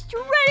almost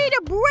ready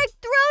to break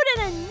through to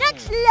the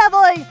next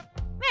level.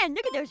 Man,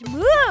 look at those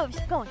moves.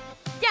 Going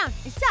down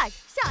and side,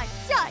 side,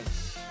 side.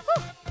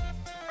 Whew.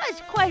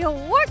 That's quite a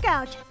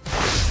workout.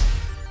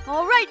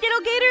 All right,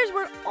 little gators,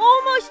 we're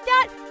almost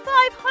at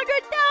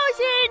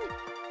 500,000.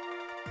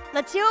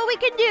 Let's see what we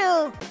can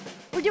do.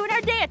 We're doing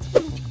our dance.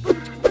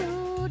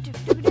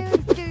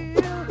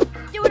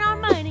 Doing our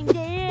mining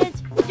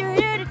dance.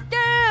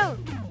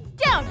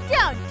 Down,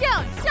 down,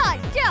 down,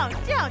 side, down,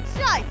 down,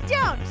 side,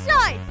 down,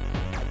 side.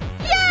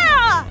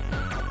 Yeah!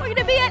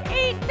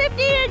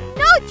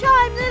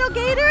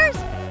 little gators.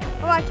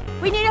 All right,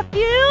 we need a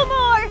few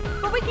more,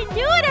 but we can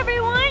do it,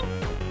 everyone.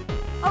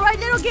 All right,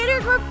 little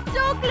gators, we're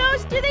so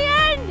close to the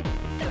end.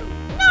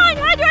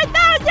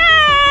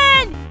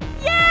 900,000!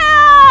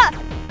 Yeah!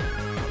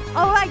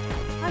 All right,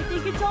 I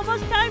think it's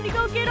almost time to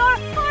go get our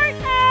heart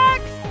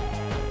axe.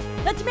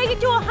 Let's make it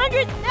to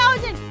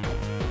 100,000.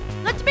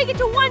 Let's make it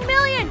to 1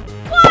 million. 1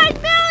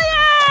 million!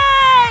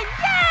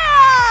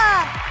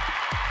 Yeah!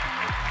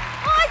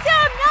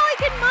 Awesome! Now we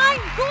can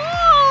mine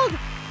gold.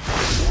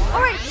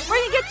 All right, we're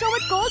gonna get so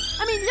much gold.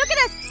 I mean, look at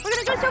us. We're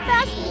gonna go so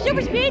fast.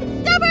 Super speed.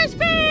 Super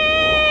speed!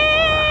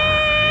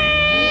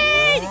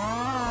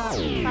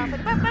 Yeah,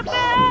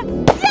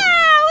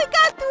 we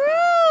got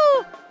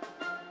through!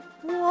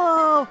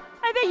 Whoa,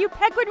 I bet you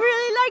Peck would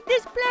really like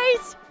this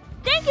place.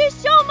 Thank you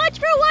so much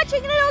for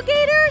watching, little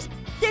gators.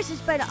 This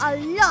has been a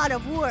lot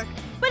of work,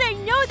 but I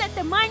know that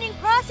the mining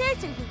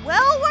process is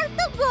well worth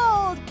the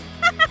gold.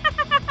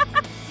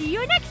 See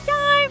you next time.